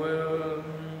of the world.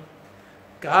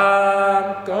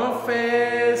 Come,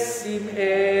 confess him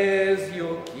as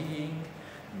your King.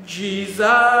 Jesus,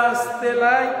 the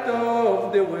light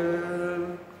of the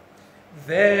world.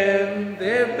 Then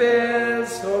the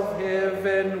bells of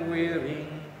heaven will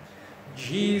ring.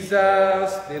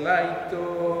 Jesus, the light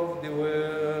of the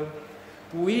world.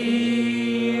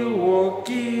 We walk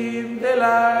in the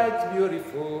light,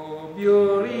 beautiful,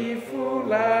 beautiful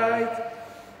light.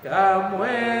 Come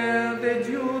when the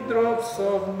dewdrops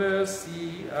of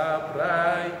mercy are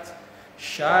bright.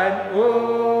 Shine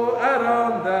all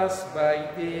around us by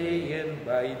day and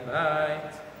by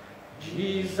night.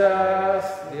 Jesus,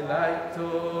 the light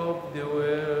of the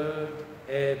world.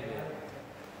 Amen.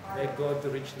 May God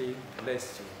richly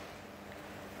bless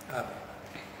you. Amen.